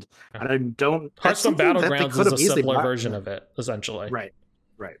mechanic. And I don't. Hearthstone Battlegrounds is a simpler version of it, essentially. Right.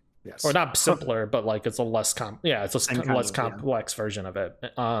 Yes. Or not simpler, but like it's a less less complex version of it.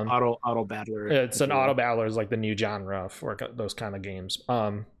 Auto battler. It's an auto battler is like the new genre for those kind of games.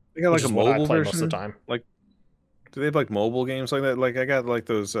 They got like a mobile version most of the time. Like, do they have like mobile games like that? Like I got like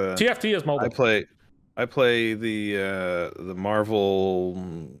those. TFT is mobile. I play the Marvel,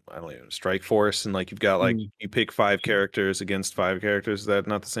 I don't know, Strike Force, and like you've got like you pick 5 characters against 5 characters. Is that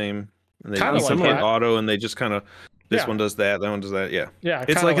not the same? And they kind of like auto, and they just kind of this one does that one does that. Yeah.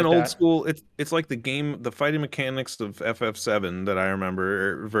 It's like an old school. It's like the fighting mechanics of FF7 that I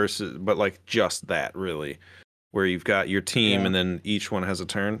remember but like just that really, where you've got your team and then each one has a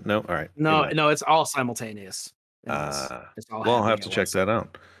turn. No, all right. No, it's all simultaneous. I'll have to check that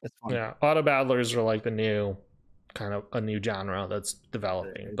out. Yeah, auto battlers are like the new kind of a new genre that's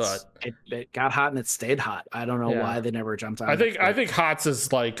developing, but it got hot and it stayed hot. I don't know why they never jumped on. I think HOTS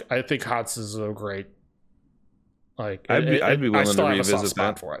is a great. Like I'd be willing to revisit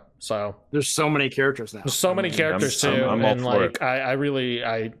that for it. So there's so many characters now. There's so many characters too, and like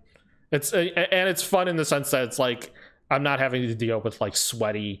it's fun in the sense that it's like I'm not having to deal with like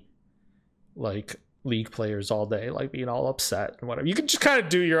sweaty, like League players all day, like being all upset and whatever. You can just kind of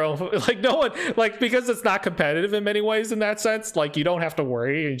do your own, like no one, like, because it's not competitive in many ways in that sense, like you don't have to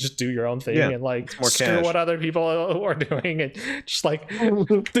worry, you just do your own thing and like screw what other people are doing and just like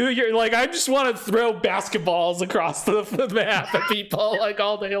do your, like, I just want to throw basketballs across the map at people like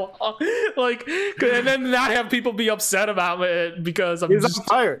all day long, like, and then not have people be upset about it because I'm just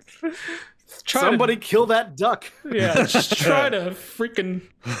tired. Somebody kill that duck. Yeah, just try to freaking.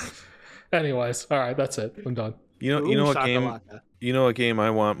 Anyways, all right, that's it. I'm done. You know what game I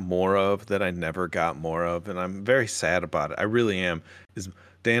want more of that I never got more of, and I'm very sad about it. I really am. Is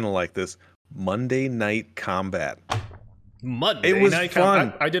Dan will like this Monday Night Combat. It was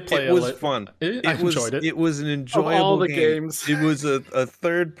fun. I did play it. It was fun. I enjoyed it. It was an enjoyable of all the game. games. It was a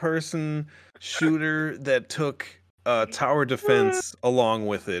third-person shooter that took tower defense along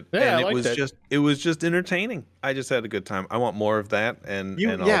with it, and it was just entertaining. I just had a good time. I want more of that, and you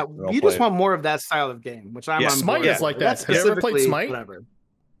just want more of that style of game, which I'm on Smite is like that. Have you ever played Smite? Whatever.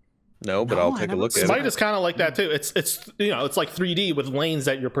 No, but I'll take a look at it. Smite is kind of like that too. It's it's like 3D with lanes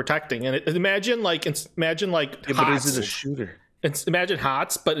that you're protecting, and imagine like but is it a shooter? Imagine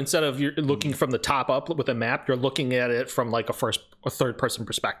HOTS, but instead of you're looking from the top up with a map, you're looking at it from like a third person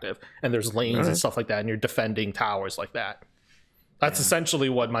perspective, and there's lanes and stuff like that, and you're defending towers like that. That's essentially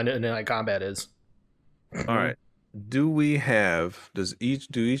what Monday Night Combat is. All right. Do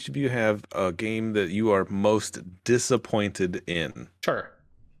each of you have a game that you are most disappointed in? Sure.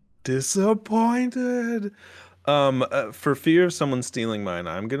 disappointed. For fear of someone stealing mine,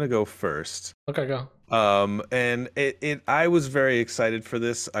 I'm gonna go first. Okay, go. And I was very excited for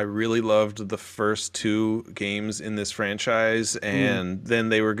this. I really loved the first two games in this franchise, and then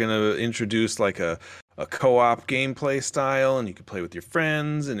they were gonna introduce like a co-op gameplay style, and you could play with your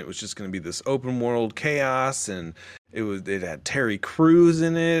friends, and it was just gonna be this open world chaos, and it had Terry Crews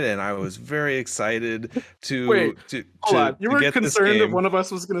in it, and I was very excited to hold on. You to were get this concerned that game. one of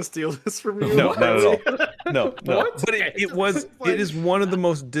us was going to steal this from you? No, not at all. No. What? But it is one of the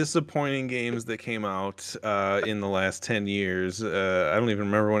most disappointing games that came out in the last 10 years. I don't even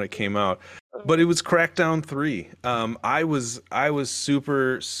remember when it came out. But it was Crackdown 3. I was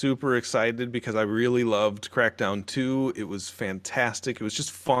super excited because I really loved Crackdown 2. It was fantastic. It was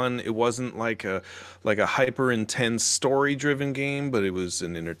just fun. It wasn't like a hyper intense story driven game, but it was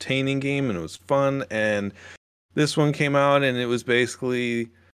an entertaining game and it was fun. And this one came out and it was basically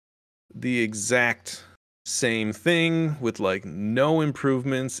the exact same thing with like no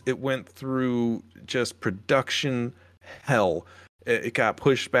improvements. It went through just production hell. It got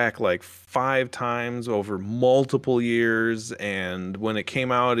pushed back like 5 times over multiple years, and when it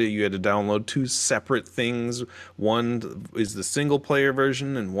came out, you had to download 2 separate things. One is the single player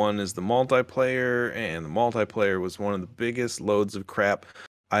version, and one is the multiplayer, and the multiplayer was one of the biggest loads of crap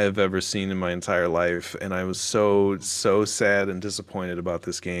I have ever seen in my entire life, and I was so sad and disappointed about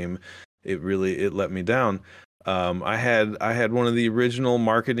this game. It let me down. I had one of the original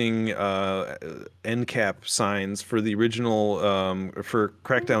marketing end cap signs for the original for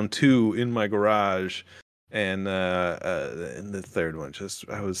Crackdown 2 in my garage, and the third one, just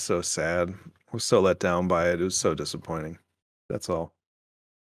I was so sad. I was so let down by it. It was so disappointing. That's all.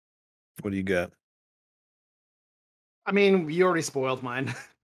 What do you got? I mean, you already spoiled mine.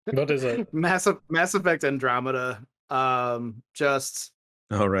 What is it? Mass Effect Andromeda. Just.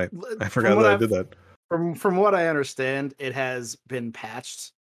 All right, I forgot that I did that. From what I understand, it has been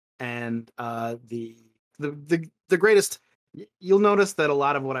patched, and the greatest. You'll notice that a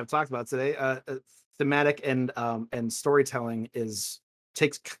lot of what I've talked about today, thematic and storytelling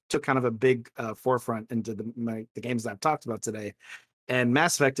took kind of a big forefront into the games that I've talked about today, and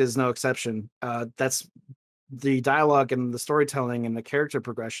Mass Effect is no exception. That's the dialogue and the storytelling and the character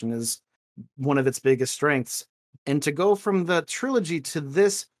progression is one of its biggest strengths, and to go from the trilogy to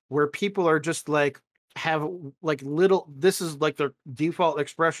this, where people are just like have like this is like their default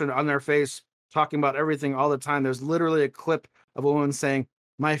expression on their face, talking about everything all the time. There's literally a clip of a woman saying,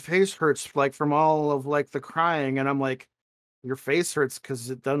 "My face hurts like from all of like the crying," and I'm like, your face hurts because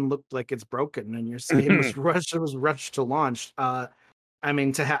it doesn't look like it's broken, and your game was rushed to launch. I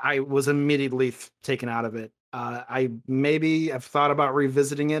mean, I was immediately taken out of it. I've thought about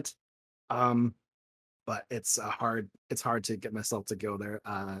revisiting it, but it's hard to get myself to go there.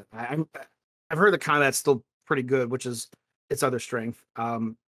 I've heard the combat's still pretty good, which is its other strength.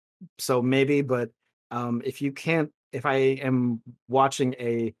 So maybe, but if I am watching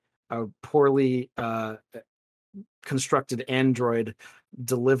a poorly constructed android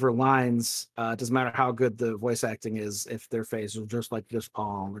deliver lines, it doesn't matter how good the voice acting is if their face is just like this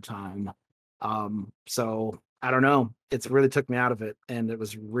all the time. So I don't know. It's really took me out of it, and it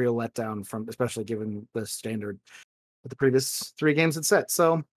was real letdown from, especially given the standard that the previous 3 games had set.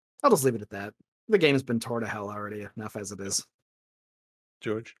 So I'll just leave it at that. The game's been torn to hell already, enough as it is.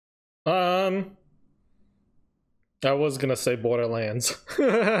 George? I was gonna say Borderlands.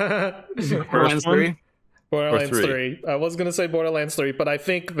 Borderlands 3? Borderlands 3. I was gonna say Borderlands 3, but I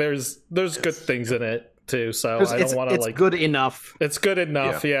think there's good things in it too, so I don't want to like... It's good enough. It's good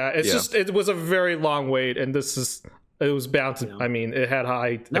enough, yeah. It's just, it was a very long wait, and it was bound to, I mean, it had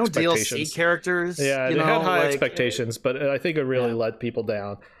high expectations. DLC characters. Yeah, it had high expectations, but I think it really let people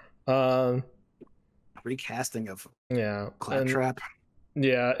down. Recasting of Claptrap.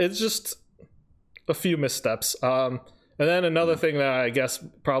 Yeah, it's just a few missteps. And then another thing that I guess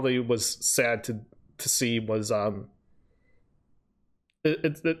probably was sad to see was I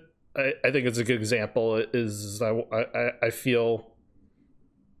think it's a good example is I feel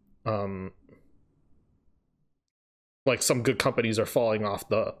like some good companies are falling off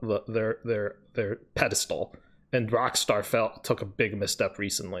their pedestal, and Rockstar took a big misstep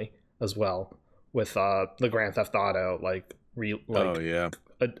recently as well with the Grand Theft Auto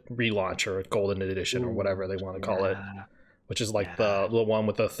a relaunch or a golden edition or whatever they want to call it, which is like the one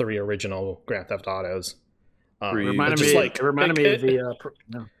with the 3 original Grand Theft Autos. It reminded me of the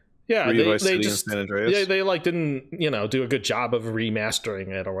they like didn't do a good job of remastering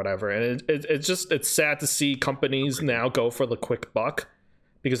it or whatever, and it's sad to see companies now go for the quick buck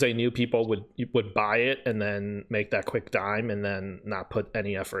because they knew people would buy it and then make that quick dime and then not put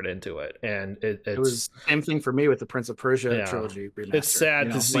any effort into it. And it was the same thing for me with the Prince of Persia trilogy remaster. It's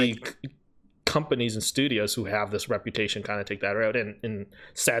sad to see companies and studios who have this reputation kind of take that route, and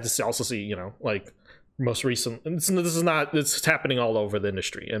sad to also see, like most recent, it's happening all over the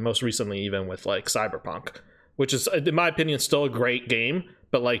industry, and most recently even with like Cyberpunk, which is in my opinion still a great game,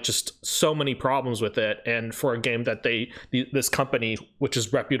 but like just so many problems with it. And for a game that this company, which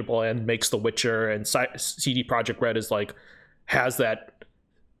is reputable and makes The Witcher, and CD Projekt Red is like has that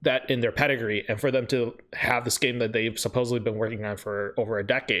in their pedigree, and for them to have this game that they've supposedly been working on for over a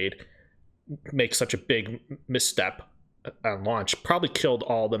decade make such a big misstep on launch probably killed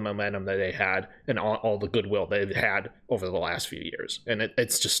all the momentum that they had and all the goodwill they've had over the last few years. And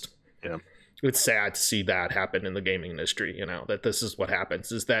it's just it's sad to see that happen in the gaming industry, that this is what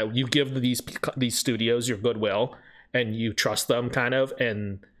happens, is that you give these studios your goodwill and you trust them kind of,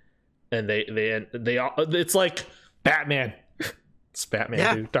 and they it's like Batman. It's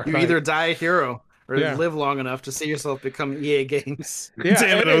Batman, dude. Dark Knight. You either die a hero or live long enough to see yourself become EA Games. Yeah,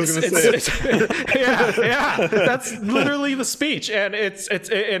 damn it, I was going to say. Yeah, that's literally the speech, and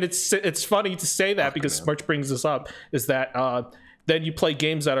it's funny to say that because Smirch brings this up, is that then you play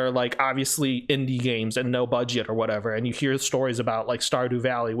games that are like obviously indie games and no budget or whatever, and you hear stories about like Stardew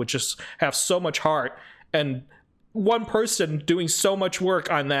Valley, which just have so much heart and one person doing so much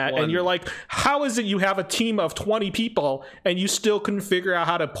work on that, and you're like, how is it you have a team of 20 people and you still couldn't figure out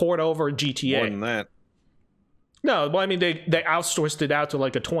how to port over GTA? More than that. No, well, I mean, they outsourced it out to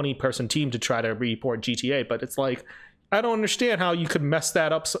like a 20-person team to try to report GTA, but it's like, I don't understand how you could mess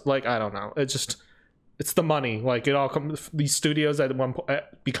that up. Like, I don't know. It's the money. Like, it all comes, these studios at one point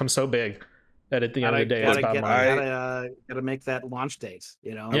become so big that at the end of the day, it's about money. Gotta make that launch date,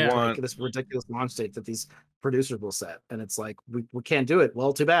 Yeah. this ridiculous launch date that these producers will set, and it's like we can't do it.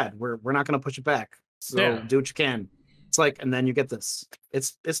 Well, too bad. We're not gonna push it back. So do what you can. It's like, and then you get this.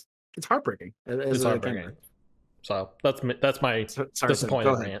 It's heartbreaking. It's heartbreaking. So that's my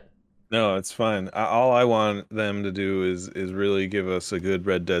disappointing rant. No, it's fine. All I want them to do is really give us a good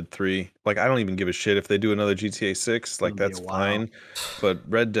Red Dead 3. Like, I don't even give a shit if they do another GTA 6. Like, that's fine. But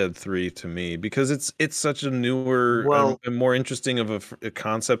Red Dead 3 to me, because it's such a newer, and more interesting of a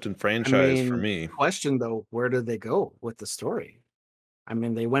concept and franchise for me. Question though, where did they go with the story? I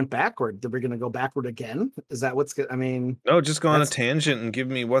mean, they went backward. We're going to go backward again? Is that what's good? I mean, no, just go on a tangent and give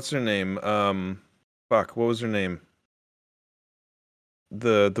me what's her name? What was her name?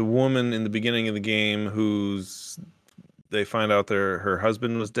 The woman in the beginning of the game they find out her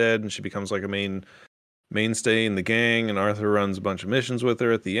husband was dead, and she becomes like a mainstay in the gang, and Arthur runs a bunch of missions with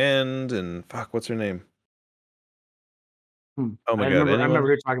her at the end, and what's her name? Oh my god! I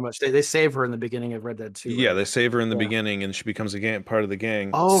remember you talking about. They save her in the beginning of Red Dead 2. Yeah, they save her in the beginning, and she becomes part of the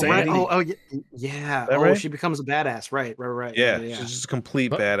gang. Oh, Sandy. right. Oh, yeah. Right? She becomes a badass. Right. Yeah, she's just a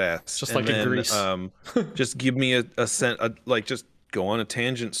complete badass. Just like in Greece. Just give me just go on a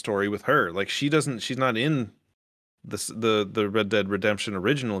tangent story with her. Like, she's not in the Red Dead Redemption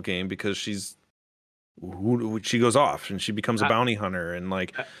original game because she goes off and she becomes a bounty hunter, and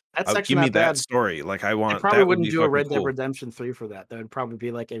like that's give me that story. Like, I want. I probably wouldn't do a Red Dead Redemption 3 for that. That would probably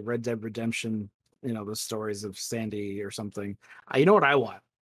be like a Red Dead Redemption, the stories of Sandy or something. You know what I want?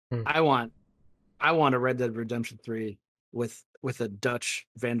 I want a Red Dead Redemption 3 with a Dutch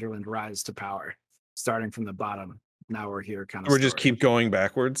Van der Linde rise to power, starting from the bottom. Now we're here, kind of. Or just keep going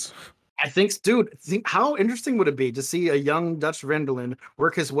backwards. I think, dude. How interesting would it be to see a young Dutch Van der Linde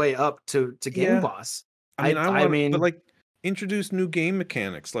work his way up to game boss? I mean, but like, introduce new game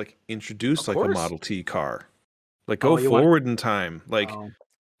mechanics. Like, introduce like a Model T car. Like, go forward in time. Like,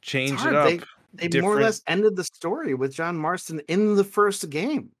 change it up. They more or less ended the story with John Marston in the first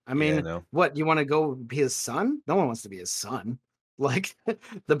game. I mean, what, you want to go be his son? No one wants to be his son. Like,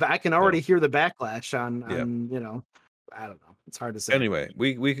 I can already hear the backlash on I don't know. It's hard to say. Anyway,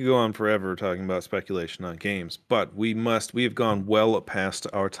 we could go on forever talking about speculation on games, but we have gone well past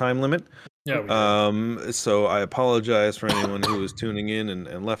our time limit. Yeah. So I apologize for anyone who was tuning in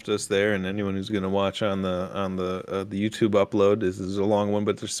and left us there, and anyone who's going to watch on the YouTube upload. This is a long one,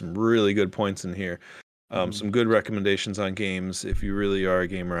 but there's some really good points in here. Some good recommendations on games. If you really are a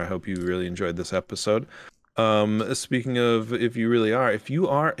gamer, I hope you really enjoyed this episode. Speaking of, if you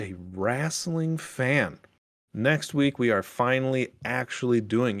are a wrestling fan, next week we are finally actually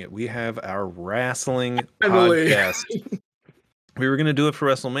doing it. We have our wrestling podcast. We were gonna do it for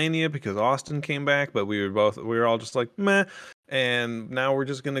WrestleMania because Austin came back, but we were all just like meh. And now we're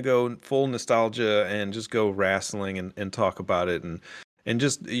just gonna go full nostalgia and just go wrestling and talk about it and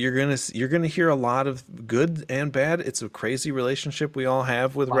just you're gonna hear a lot of good and bad. It's a crazy relationship we all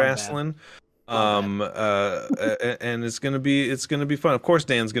have with wrestling. And it's gonna be fun. Of course,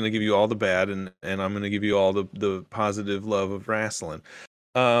 Dan's gonna give you all the bad, and I'm gonna give you all the positive love of wrestling.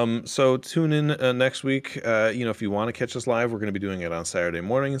 So tune in next week. If you want to catch us live, we're going to be doing it on Saturday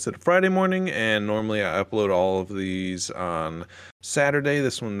morning instead of Friday morning. And normally I upload all of these on Saturday.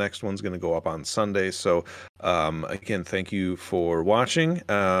 Next one's going to go up on Sunday. So, again, thank you for watching.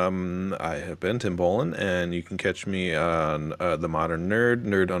 I have been Tim Bolin, and you can catch me on The Modern Nerd,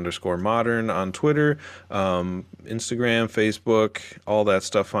 nerd_modern on Twitter, Instagram, Facebook, all that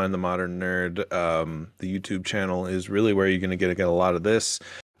stuff. Find The Modern Nerd. The YouTube channel is really where you're going to get a lot of this.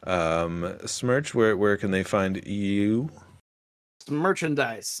 Smirch, where can they find you?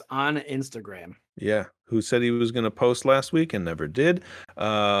 Merchandise on Instagram. Yeah, who said he was going to post last week and never did.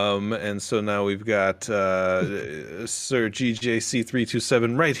 And so now we've got Sir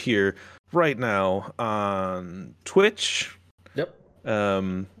GJC327 right here, right now on Twitch. Yep.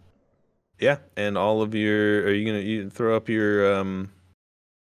 Yeah, and all of your, are you throw up your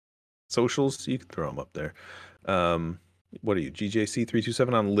socials? You can throw them up there. What are you,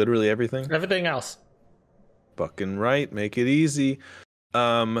 GJC327 on literally everything? Everything else. Fucking right. Make it easy.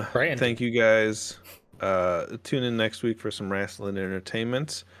 Thank you guys. Tune in next week for some wrestling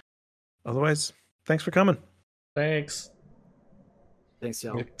entertainment. Otherwise, thanks for coming. Thanks,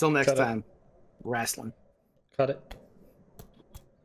 y'all. Till next time. Wrestling. Cut it.